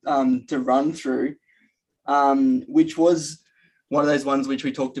to run through. Which was one of those ones which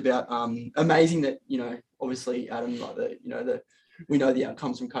we talked about. Amazing that, obviously, Adam, we know the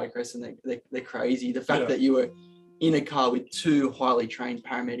outcomes from cardiac arrest and they're crazy. The fact that you were in a car with 2 highly trained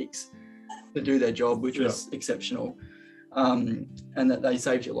paramedics to do their job, which was exceptional. and that they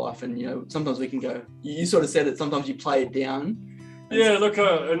saved your life. And, you know, sometimes we can go, you sort of said that sometimes you play it down. Yeah, look,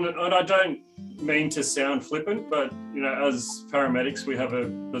 and I don't mean to sound flippant, but, you know, as paramedics, we have a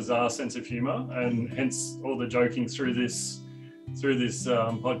bizarre sense of humour, and hence all the joking through this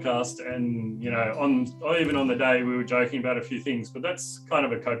podcast. And, you know, even on the day we were joking about a few things, but that's kind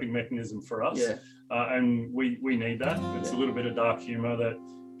of a coping mechanism for us. Yeah. And we need that. It's a little bit of dark humour that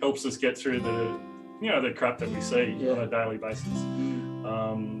helps us get through the crap that we see on a daily basis.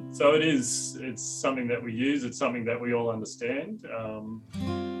 So it's something that we use. It's something that we all understand.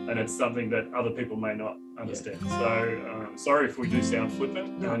 And it's something that other people may not understand. So sorry if we do sound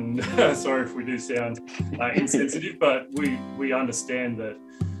flippant, and sorry if we do sound insensitive, but we understand that,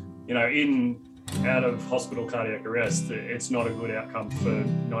 you know, out of hospital cardiac arrest, it's not a good outcome for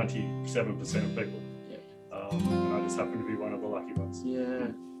 97% of people. And I just happen to be one of the lucky ones. Yeah,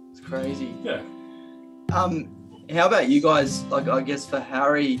 it's crazy. Yeah. How about you guys? Like, I guess for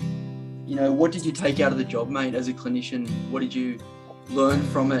Harry, you know, what did you take out of the job, mate, as a clinician? What did you learn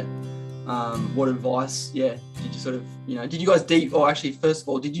from it? What advice, did you sort of, you know, did you guys first of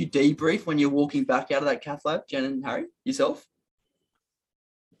all, did you debrief when you're walking back out of that cath lab, Jen and Harry, yourself?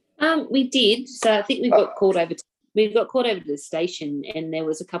 We did. So I think we got called over to the station, and there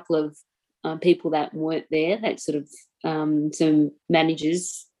was a couple of people that weren't there, that sort of some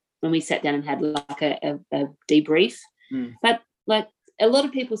managers, when we sat down and had like a debrief. But like a lot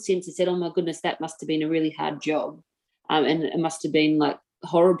of people since have said, oh my goodness, that must have been a really hard job, and it must have been like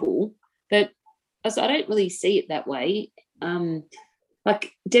horrible. But I don't really see it that way.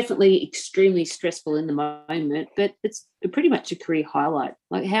 Like definitely extremely stressful in the moment, but it's pretty much a career highlight.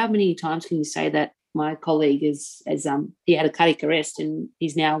 Like, how many times can you say that my colleague he had a cardiac arrest and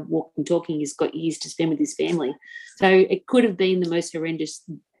he's now walking, talking, he's got years to spend with his family. So it could have been the most horrendous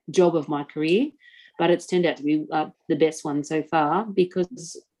job of my career, but it's turned out to be the best one so far,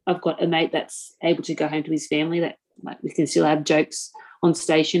 because I've got a mate that's able to go home to his family, that like we can still have jokes on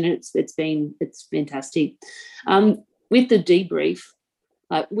station. It's fantastic. With the debrief,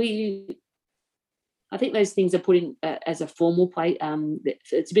 I think those things are put in as a formal play.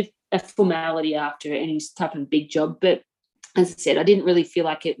 It's a bit a formality after any type of big job. But as I said, I didn't really feel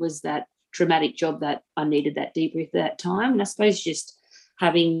like it was that traumatic job that I needed that debrief at that time. And I suppose just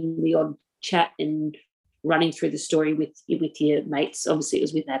having the odd chat and running through the story with your mates. Obviously, it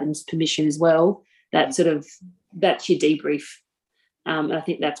was with Adam's permission as well. That's your debrief. And I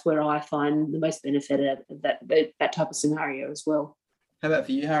think that's where I find the most benefit of that type of scenario as well. How about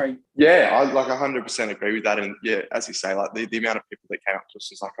for you, Harry? Yeah, I 100% agree with that. And yeah, as you say, like the amount of people that came up to us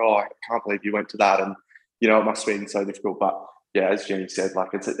was like, oh, I can't believe you went to that. And, you know, it must have been so difficult. But yeah, as Jenny said, like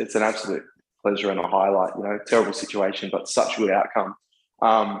it's an absolute pleasure and a highlight, you know, terrible situation, but such a good outcome.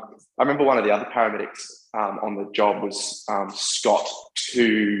 I remember one of the other paramedics on the job was Scott,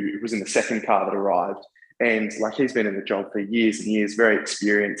 who was in the second car that arrived. And like, he's been in the job for years and years, very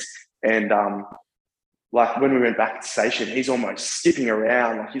experienced. And like when we went back to the station, he's almost skipping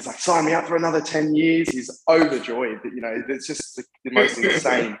around. Like he's like, sign me up for another 10 years. He's overjoyed that, you know, it's just the most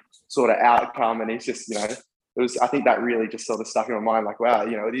insane sort of outcome. And he's just, you know, I think that really just sort of stuck in my mind, like, wow,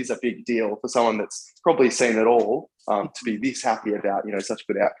 you know, it is a big deal for someone that's probably seen it all to be this happy about, you know, such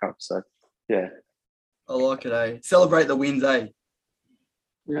a good outcome. So, yeah. I like it, eh? Celebrate the wins, eh?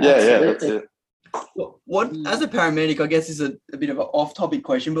 Yeah, that's it. What as a paramedic, I guess is a bit of an off-topic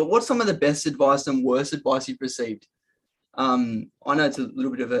question, but what's some of the best advice and worst advice you've received? I know it's a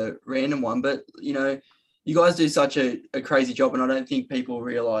little bit of a random one, but, you know, you guys do such a crazy job, and I don't think people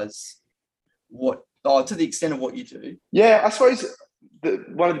realise to the extent of what you do. Yeah, I suppose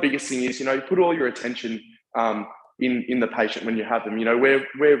one of the biggest things is, you know, you put all your attention in the patient when you have them. You know, we're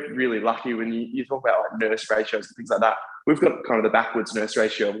really lucky when you talk about like nurse ratios and things like that. We've got kind of the backwards nurse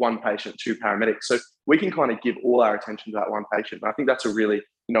ratio of 1 patient, 2 paramedics. So we can kind of give all our attention to that 1 patient. And I think that's a really,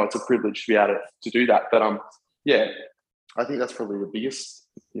 you know, it's a privilege to be able to do that. But yeah, I think that's probably the biggest,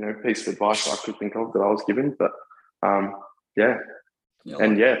 you know, piece of advice I could think of that I was given. But yeah.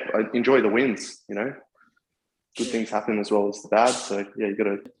 And yeah, I enjoy the wins, you know. Good things happen as well as the bad. So yeah, you got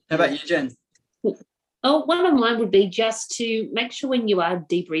to. How about you, Jen? Oh, one of mine would be just to make sure when you are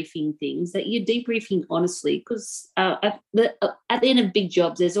debriefing things that you're debriefing honestly, because at the end of big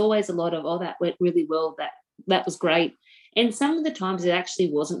jobs, there's always a lot of, oh, that went really well, that was great. And some of the times it actually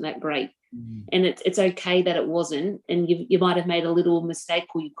wasn't that great. And it's okay that it wasn't, and you might have made a little mistake,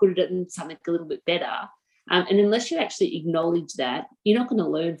 or you could have done something a little bit better. And unless you actually acknowledge that, you're not going to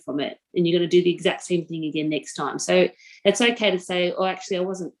learn from it, and you're going to do the exact same thing again next time. So it's okay to say, oh, actually, I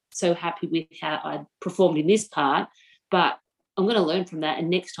wasn't so happy with how I performed in this part, but I'm going to learn from that. And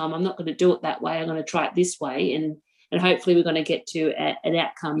next time I'm not going to do it that way. I'm going to try it this way. And and hopefully we're going to get to an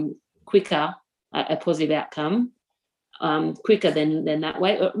outcome quicker, a positive outcome, quicker than that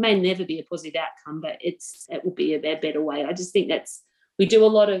way. It may never be a positive outcome, but it will be a better way. I just think we do a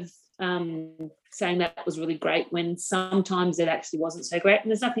lot of saying that was really great when sometimes it actually wasn't so great, and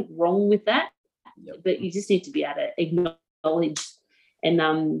there's nothing wrong with that. Yep. But you just need to be able to acknowledge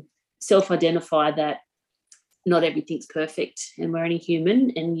and self-identify that not everything's perfect, and we're only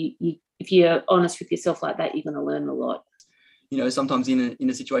human. And you if you're honest with yourself like that, you're going to learn a lot. Sometimes in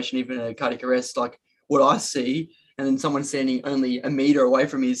a situation, even a cardiac arrest, like what I see, and then someone standing only a meter away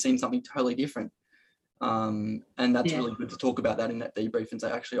from me is seeing something totally different. And that's really good to talk about that in that debrief and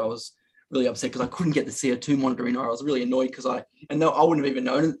say, actually, I was really upset because I couldn't get the CO2 monitor in, or I was really annoyed because I wouldn't have even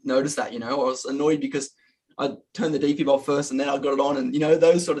noticed that, I was annoyed because I turned the defib off first and then I got it on, and,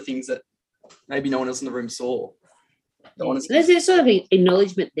 those sort of things that maybe no one else in the room saw. There's a sort of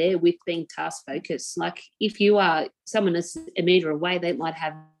acknowledgement there with being task focused. Like if you are someone that's a meter away, they might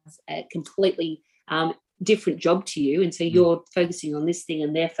have a completely different job to you, and so you're focusing on this thing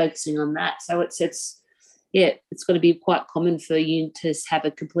and they're focusing on that. So it's going to be quite common for you to have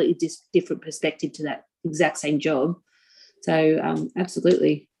a completely different perspective to that exact same job. So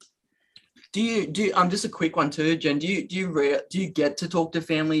absolutely. Do you just a quick one too, Jen? Do you get to talk to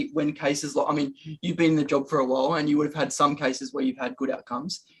family when cases you've been in the job for a while and you would have had some cases where you've had good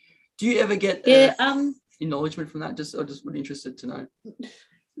outcomes. Do you ever get acknowledgement from that? I just would be interested to know.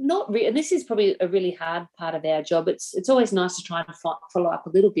 Not really. This is probably a really hard part of our job. It's always nice to try and follow up a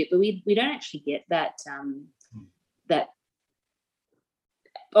little bit, but we don't actually get that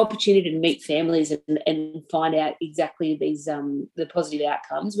opportunity to meet families and find out exactly these the positive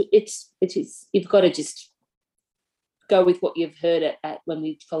outcomes. It's you've got to just go with what you've heard at when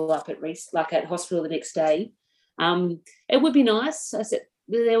we follow up at hospital the next day. It would be nice. I said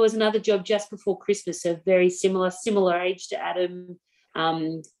there was another job just before Christmas, a very similar age to Adam.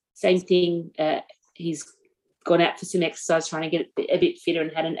 Same thing. He's gone out for some exercise, trying to get a bit fitter,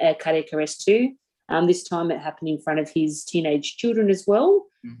 and had a cardiac arrest too. This time it happened in front of his teenage children as well.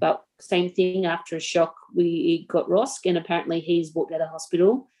 Mm-hmm. But same thing, after a shock, we got ROSC, and apparently he's walked out of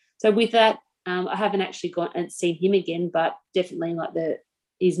hospital. So with that, I haven't actually gone and seen him again, but definitely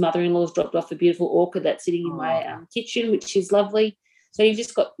his mother-in-law's dropped off a beautiful orchid that's sitting in my kitchen, which is lovely. So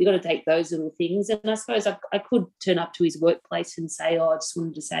you've got to take those little things. And I suppose I could turn up to his workplace and say, I just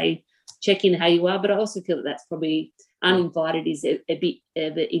wanted to check in how you are. But I also feel that that's probably uninvited, is a bit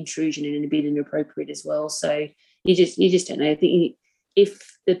of an intrusion and a bit inappropriate as well. So you just don't know. I think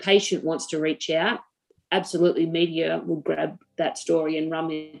if the patient wants to reach out, absolutely media will grab that story and run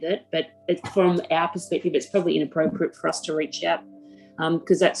with it. But from our perspective, it's probably inappropriate for us to reach out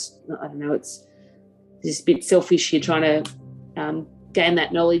because that's, I don't know, it's just a bit selfish. You're trying to gain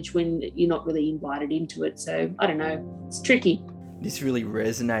that knowledge when you're not really invited into it. So I don't know, it's tricky. This really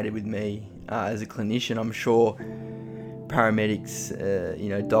resonated with me as a clinician. I'm sure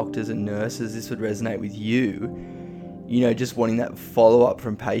paramedics, doctors and nurses, this would resonate with you. Just wanting that follow-up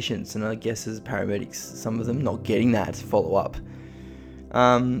from patients, and I guess as paramedics, some of them not getting that follow-up.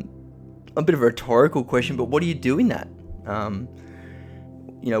 A bit of a rhetorical question, but what do you do in that?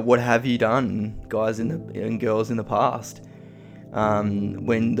 What have you done, guys and girls, in the past?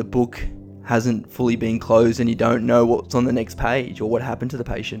 When the book hasn't fully been closed and you don't know what's on the next page or what happened to the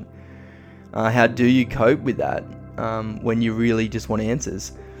patient. How do you cope with that when you really just want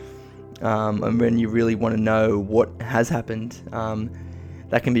answers? And when you really want to know what has happened,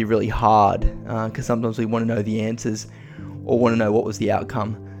 that can be really hard because sometimes we want to know the answers or want to know what was the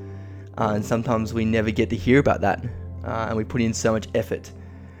outcome. And sometimes we never get to hear about that, and we put in so much effort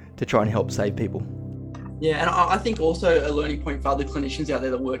to try and help save people. Yeah, and I think also a learning point for other clinicians out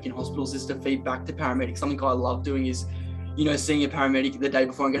there that work in hospitals is to feed back to paramedics. Something I love doing is, seeing a paramedic the day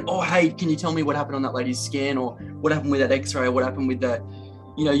before and going, oh, hey, can you tell me what happened on that lady's scan, or what happened with that x-ray, or what happened with that,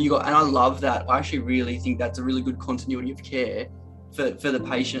 and I love that. I actually really think that's a really good continuity of care for the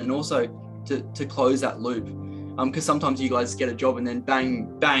patient, and also to close that loop. Because sometimes you guys get a job and then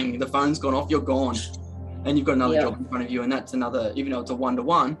bang, the phone's gone off, you're gone, and you've got another job in front of you, and that's another, even though it's a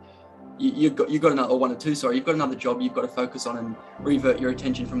 1-to-1, you've got another, or 1-to-2, sorry, you've got another job you've got to focus on and revert your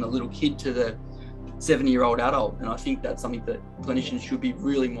attention from the little kid to the 70-year-old adult. And I think that's something that clinicians should be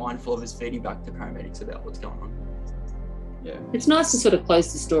really mindful of, is feeding back to paramedics about what's going on. Yeah, it's nice to sort of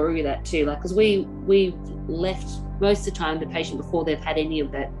close the story with that too, because we've left most of the time the patient before they've had any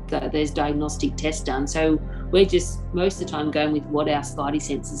of those diagnostic tests done. So we're just most of the time going with what our spidey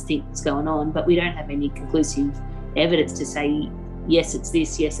senses think is going on, but we don't have any conclusive evidence to say yes it's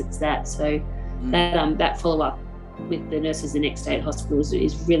this, yes it's that. So that follow up with the nurses the next day at hospitals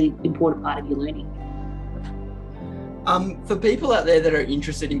is really important part of your learning. For people out there that are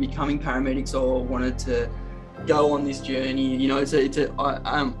interested in becoming paramedics or wanted to go on this journey, you know,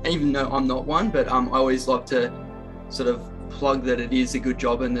 even though I'm not one, but I always like to sort of plug that it is a good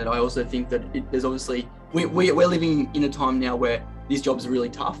job, and that I also think that there's obviously we're living in a time now where these jobs are really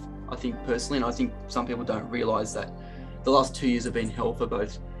tough. I think personally, and I think some people don't realise that the last 2 years have been hell for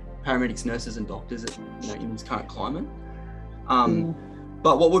both paramedics, nurses, and doctors, you know, in this current climate.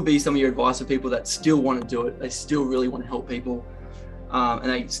 But what would be some of your advice for people that still want to do it? They still really want to help people, and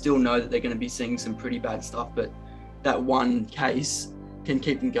they still know that they're going to be seeing some pretty bad stuff, but that one case can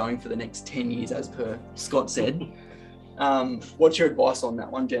keep them going for the next 10 years, as per Scott said. What's your advice on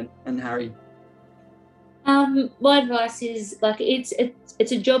that one, Jen and Harry? My advice is, like, it's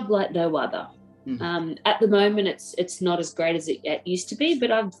a job like no other. At the moment, it's not as great as it used to be,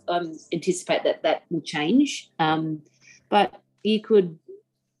 but I anticipate that will change. But you could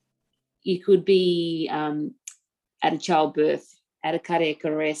be at a childbirth, at a cardiac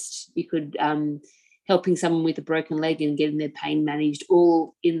arrest. You could helping someone with a broken leg and getting their pain managed,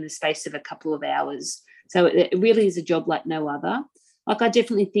 all in the space of a couple of hours. So it really is a job like no other. Like, I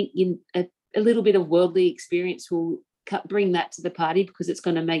definitely think a little bit of worldly experience will bring that to the party, because it's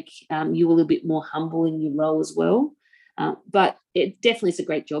going to make you a little bit more humble in your role as well. But it definitely is a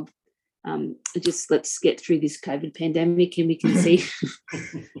great job. Just let's get through this COVID pandemic, and we can see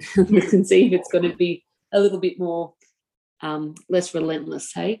if it's going to be a little bit more less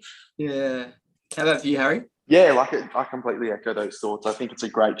relentless. Hey. Yeah. How about for you, Harry? Yeah, I completely echo those thoughts. I think it's a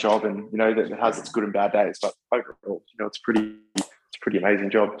great job, and you know that it has its good and bad days, but overall, you know, it's a pretty amazing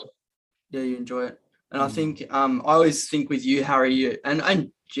job. Yeah, you enjoy it. And I think I always think with you, Harry,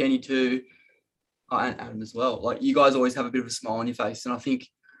 and Jenny too, and Adam as well, like, you guys always have a bit of a smile on your face. And I think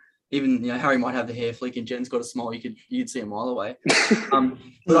even, you know, Harry might have the hair flick and Jen's got a smile you'd see a mile away.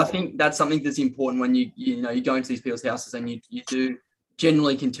 But I think that's something that's important when you go into these people's houses, and you do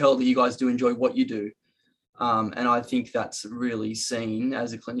generally can tell that you guys do enjoy what you do. And I think that's really seen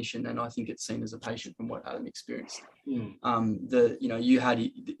as a clinician, and I think it's seen as a patient from what Adam experienced. You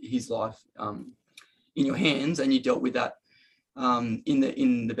had his life in your hands, and you dealt with that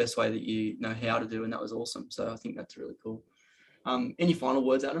in the best way that you know how to do, and that was awesome. So I think that's really cool. Any final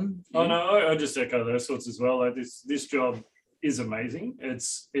words, Adam? Oh no, I just echo those thoughts as well. Like, this job is amazing.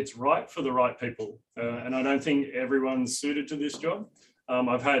 It's right for the right people, and I don't think everyone's suited to this job.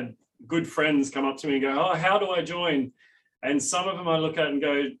 I've had good friends come up to me and go, "Oh, how do I join?" And some of them I look at and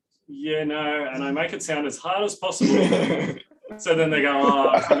go, "Yeah, no," and I make it sound as hard as possible. So then they go, "Oh,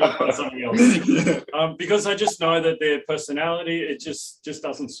 I forgot to do something else," because I just know that their personality, it just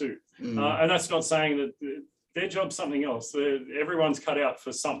doesn't suit. And that's not saying that their job's something else. Everyone's cut out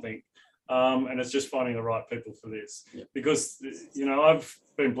for something, and it's just finding the right people for this. Yeah. Because, you know, I've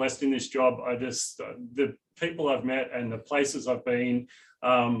been blessed in this job. The people I've met and the places I've been,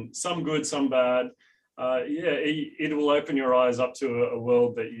 some good, some bad. It will open your eyes up to a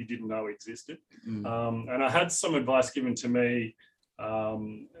world that you didn't know existed. And I had some advice given to me.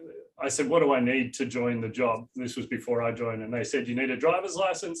 I said, "What do I need to join the job?" This was before I joined. And they said, "You need a driver's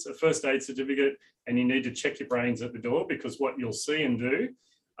license, a first aid certificate, and you need to check your brains at the door, because what you'll see and do,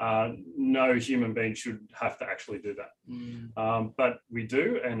 no human being should have to actually do that." But we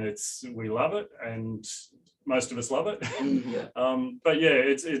do, and we love it, and most of us love it. But yeah,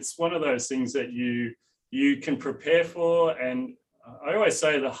 it's one of those things that you can prepare for. And I always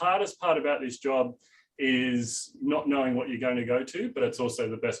say the hardest part about this job is not knowing what you're going to go to, but it's also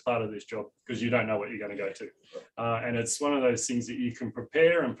the best part of this job, because you don't know what you're going to go to. And it's one of those things that you can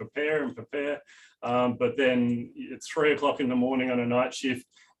prepare and prepare and prepare. But then it's 3 o'clock in the morning on a night shift.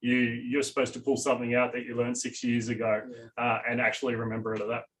 You're supposed to pull something out that you learned 6 years ago, and actually remember it at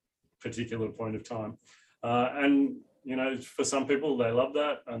that particular point of time. And, you know, for some people, they love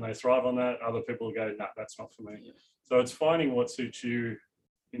that and they thrive on that. Other people go, "No, that's not for me." So it's finding what suits you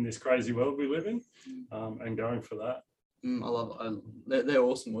in this crazy world we live in, and going for that. I love it. They're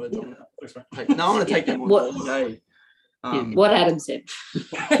awesome words. Thanks, mate. I want to take them all day. What Adam said.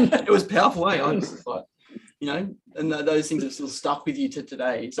 It was powerful, I was like, you know, and those things are still stuck with you to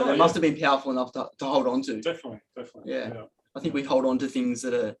today. So they must have been powerful enough to hold on to. Definitely. Yeah. I think we hold on to things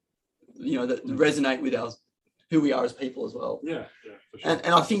that are, you know, that resonate with who we are as people as well. Yeah, for sure.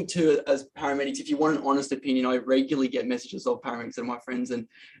 And I think too, as paramedics, if you want an honest opinion, I regularly get messages of paramedics that are my friends, and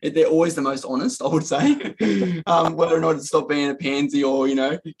they're always the most honest, I would say. Whether or not it's stop being a pansy, or, you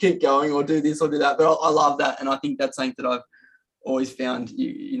know, keep going, or do this or do that. But I love that, and I think that's something that I've always found.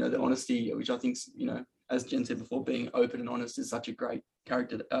 You know, the honesty, which I think, you know, as Jen said before, being open and honest is such a great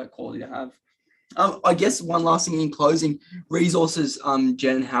character quality to have. I guess one last thing in closing, resources,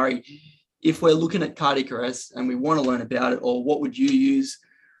 Jen and Harry. if we're looking at cardiac arrest and we want to learn about it, or what would you use?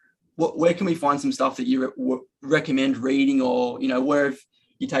 Where can we find some stuff that you recommend reading, or, you know, where have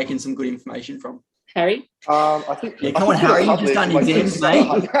you taken some good information from? Harry? I think. Yeah, come on, Harry. You just done exams, mate.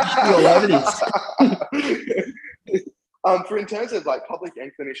 You should be all over this. For in terms of like public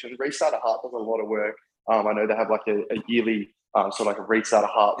and clinicians, Restart a Heart does a lot of work. I know they have like a yearly sort of like a Restart a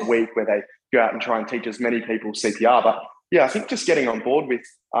Heart week where they go out and try and teach as many people CPR. But yeah, I think just getting on board with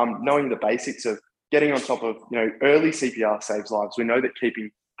knowing the basics of getting on top of, you know, early CPR saves lives. We know that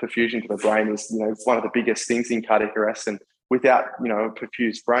keeping perfusion to the brain is, you know, one of the biggest things in cardiac arrest, and without, you know, a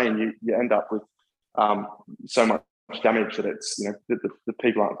perfused brain, you end up with so much damage that it's, you know, the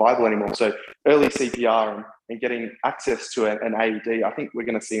people aren't viable anymore. So early CPR and getting access to an AED, I think we're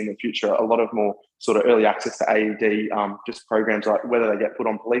going to see in the future a lot of more sort of early access to AED, just programs like whether they get put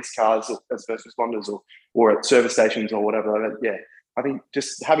on police cars as first responders or at service stations or whatever. Yeah, I think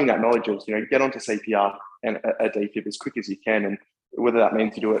just having that knowledge of, you know, get onto CPR and a DFib as quick as you can, and whether that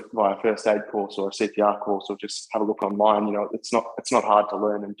means you do it via a first aid course or a CPR course or just have a look online, you know, it's not hard to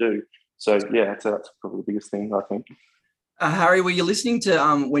learn and do. So yeah, that's probably the biggest thing, I think. Harry, were you listening to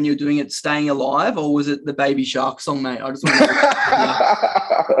when you were doing it, Staying Alive, or was it the Baby Shark song, mate? I just want to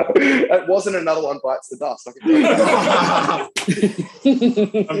It wasn't Another One Bites the Dust. I can tell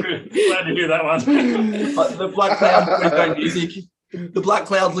you. I'm glad to hear that one. The Black Cloud don't music. The Black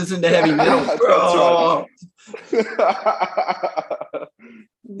Clouds listen to heavy metal.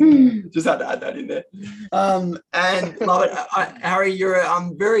 Just had to add that in there. And love it. Harry, you're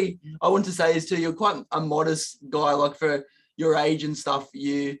very, I want to say is too, you're quite a modest guy, like for your age and stuff,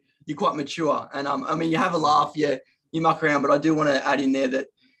 you're quite mature. And I mean, you have a laugh, you muck around, but I do want to add in there that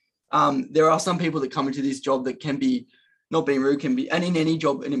there are some people that come into this job that can be, not being rude, can be, and in any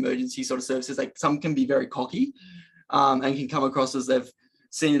job in emergency sort of services, like some can be very cocky and can come across as they've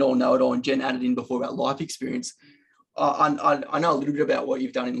seen it all, know it all. And Jen added in before about life experience. I know a little bit about what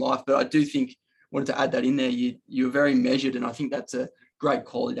you've done in life, but I do think, wanted to add that in there, you're very measured, and I think that's a great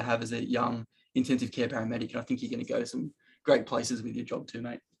quality to have as a young intensive care paramedic, and I think you're going to go some great places with your job too,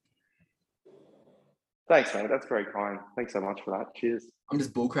 mate. Thanks, mate. That's very kind. Thanks so much for that. Cheers. I'm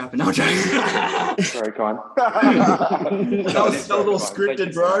just bullcrapping. No, I'm joking. Very kind. that was all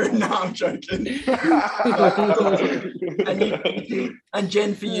scripted, bro. No, I'm joking. and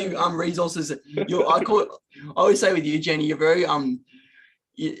Jen, for you, resources. I always say with you, Jenny, you're very like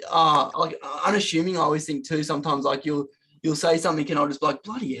unassuming. I always think too. Sometimes like you'll say something, and I'll just be like,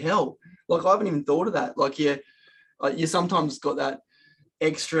 bloody hell! Like I haven't even thought of that. Like you sometimes got that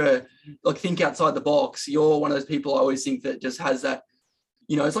extra, like think outside the box. You're one of those people I always think that just has that,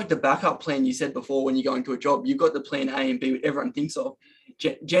 you know, it's like the backup plan you said before. When you go into a job, you've got the plan A and B, what everyone thinks of.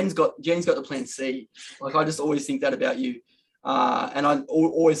 Jen's got the plan C. Like I just always think that about you. And I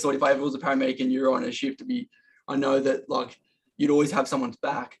always thought if I ever was a paramedic and you're on a shift I know that like you'd always have someone's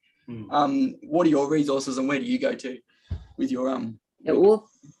back. What are your resources and where do you go to with your Yeah, well,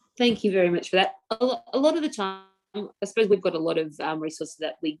 thank you very much for that. A lot of the time, I suppose we've got a lot of resources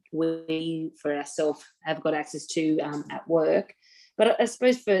that we for ourselves have got access to at work. But I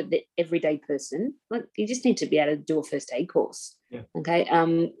suppose for the everyday person, like you just need to be able to do a first aid course. Yeah. Okay.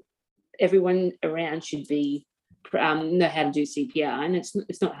 Everyone around should be know how to do CPR, and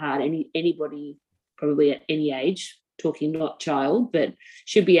it's not hard. Anybody probably at any age, talking not child, but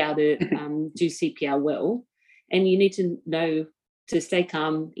should be able to do CPR well. And you need to know to stay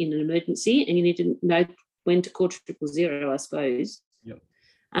calm in an emergency, and you need to know when to call 000, I suppose. Yep.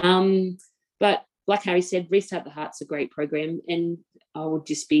 But like Harry said, Restart the Heart's a great program, and I would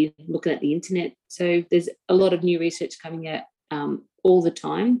just be looking at the internet. So there's a lot of new research coming out all the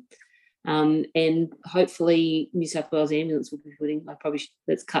time, and hopefully New South Wales Ambulance will be putting.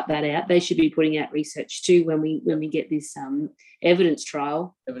 Let's cut that out. They should be putting out research too when we get this evidence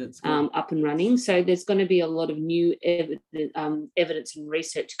trial up and running. So there's going to be a lot of new evidence and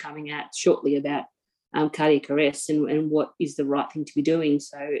research coming out shortly about cardiac arrest and what is the right thing to be doing.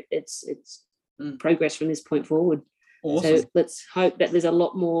 So it's progress from this point forward. Awesome. So let's hope that there's a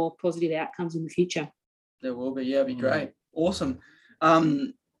lot more positive outcomes in the future. There will be. Yeah, it'd be great. Awesome.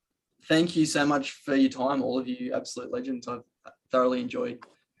 Thank you so much for your time, all of you absolute legends. I've thoroughly enjoyed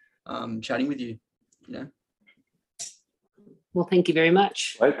chatting with you. Well, thank you very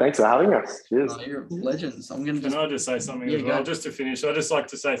much. Hey, thanks for having us. Cheers. You're legends. Can I just say something as well? Just to finish, I'd just like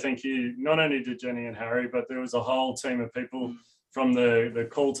to say thank you not only to Jenny and Harry, but there was a whole team of people from the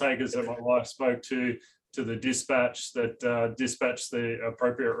call takers that my wife spoke to the dispatch that dispatched the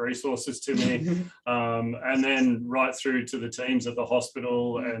appropriate resources to me, and then right through to the teams at the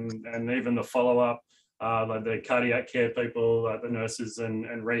hospital and even the follow-up, like the cardiac care people, the nurses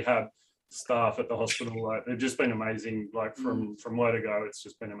and rehab. staff at the hospital. Like, they've just been amazing. Like from where to go, it's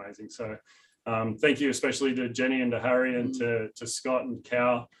just been amazing. So thank you especially to Jenny and to Harry and to Scott and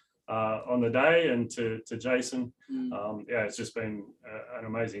Cal on the day, and to Jason. Yeah, it's just been an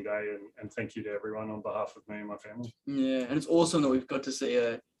amazing day, and thank you to everyone on behalf of me and my family. Yeah, and it's awesome that we've got to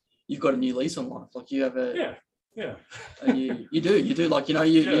see you've got a new lease on life. Like, you have Yeah. You do. Like, you know,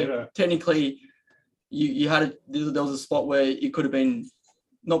 you technically you had there was a spot where it could have been,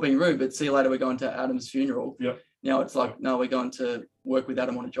 not being rude, but see you later, we're going to Adam's funeral. Yeah. Now it's like, no, we're going to work with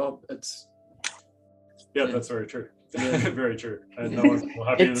Adam on a job. It's that's very true. Yeah. Very true. And no one's more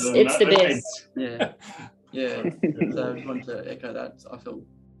happier than It's the that. best. Yeah. So I just wanted to echo that. I feel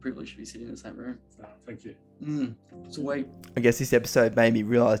privileged to be sitting in the same room. Thank you. Sweet. I guess this episode made me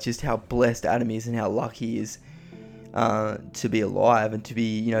realise just how blessed Adam is and how lucky he is to be alive and to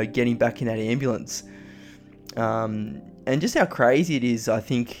be, you know, getting back in that ambulance. And just how crazy it is. I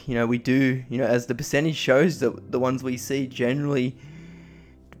think, you know, we do, you know, as the percentage shows, that the ones we see generally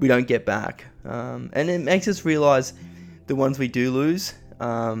we don't get back. And it makes us realise the ones we do lose,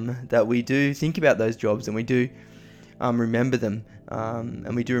 that we do think about those jobs, and we do remember them.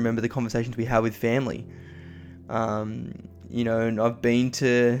 And we do remember the conversations we have with family. You know, and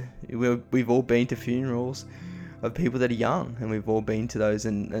we've all been to funerals of people that are young, and we've all been to those,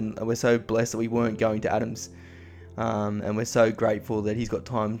 and we're so blessed that we weren't going to Adam's. And we're so grateful that he's got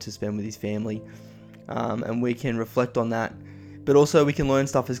time to spend with his family. And we can reflect on that. But also we can learn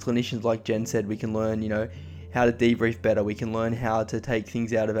stuff as clinicians, like Jen said. We can learn, you know, how to debrief better. We can learn how to take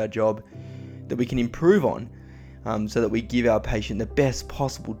things out of our job that we can improve on, so that we give our patient the best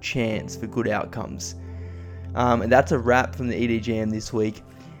possible chance for good outcomes. And that's a wrap from the ED Jam this week.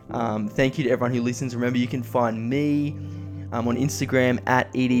 Thank you to everyone who listens. Remember, you can find me on Instagram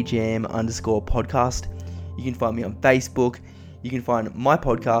at EDJam_podcast. You can find me on Facebook. You can find my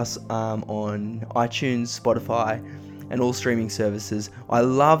podcast on iTunes, Spotify, and all streaming services. I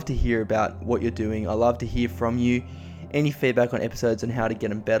love to hear about what you're doing. I love to hear from you. Any feedback on episodes and how to get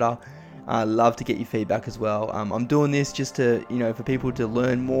them better. I love to get your feedback as well. I'm doing this just to, you know, for people to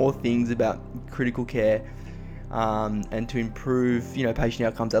learn more things about critical care, and to improve, you know, patient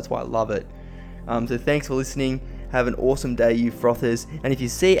outcomes. That's why I love it. So thanks for listening. Have an awesome day, you frothers. And if you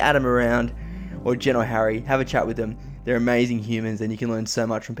see Adam around, or Jen or Harry, have a chat with them. They're amazing humans, and you can learn so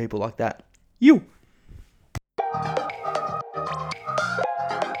much from people like that. You!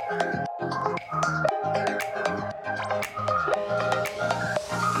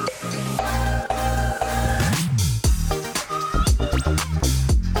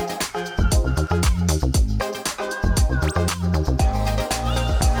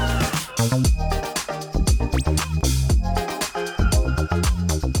 Bye.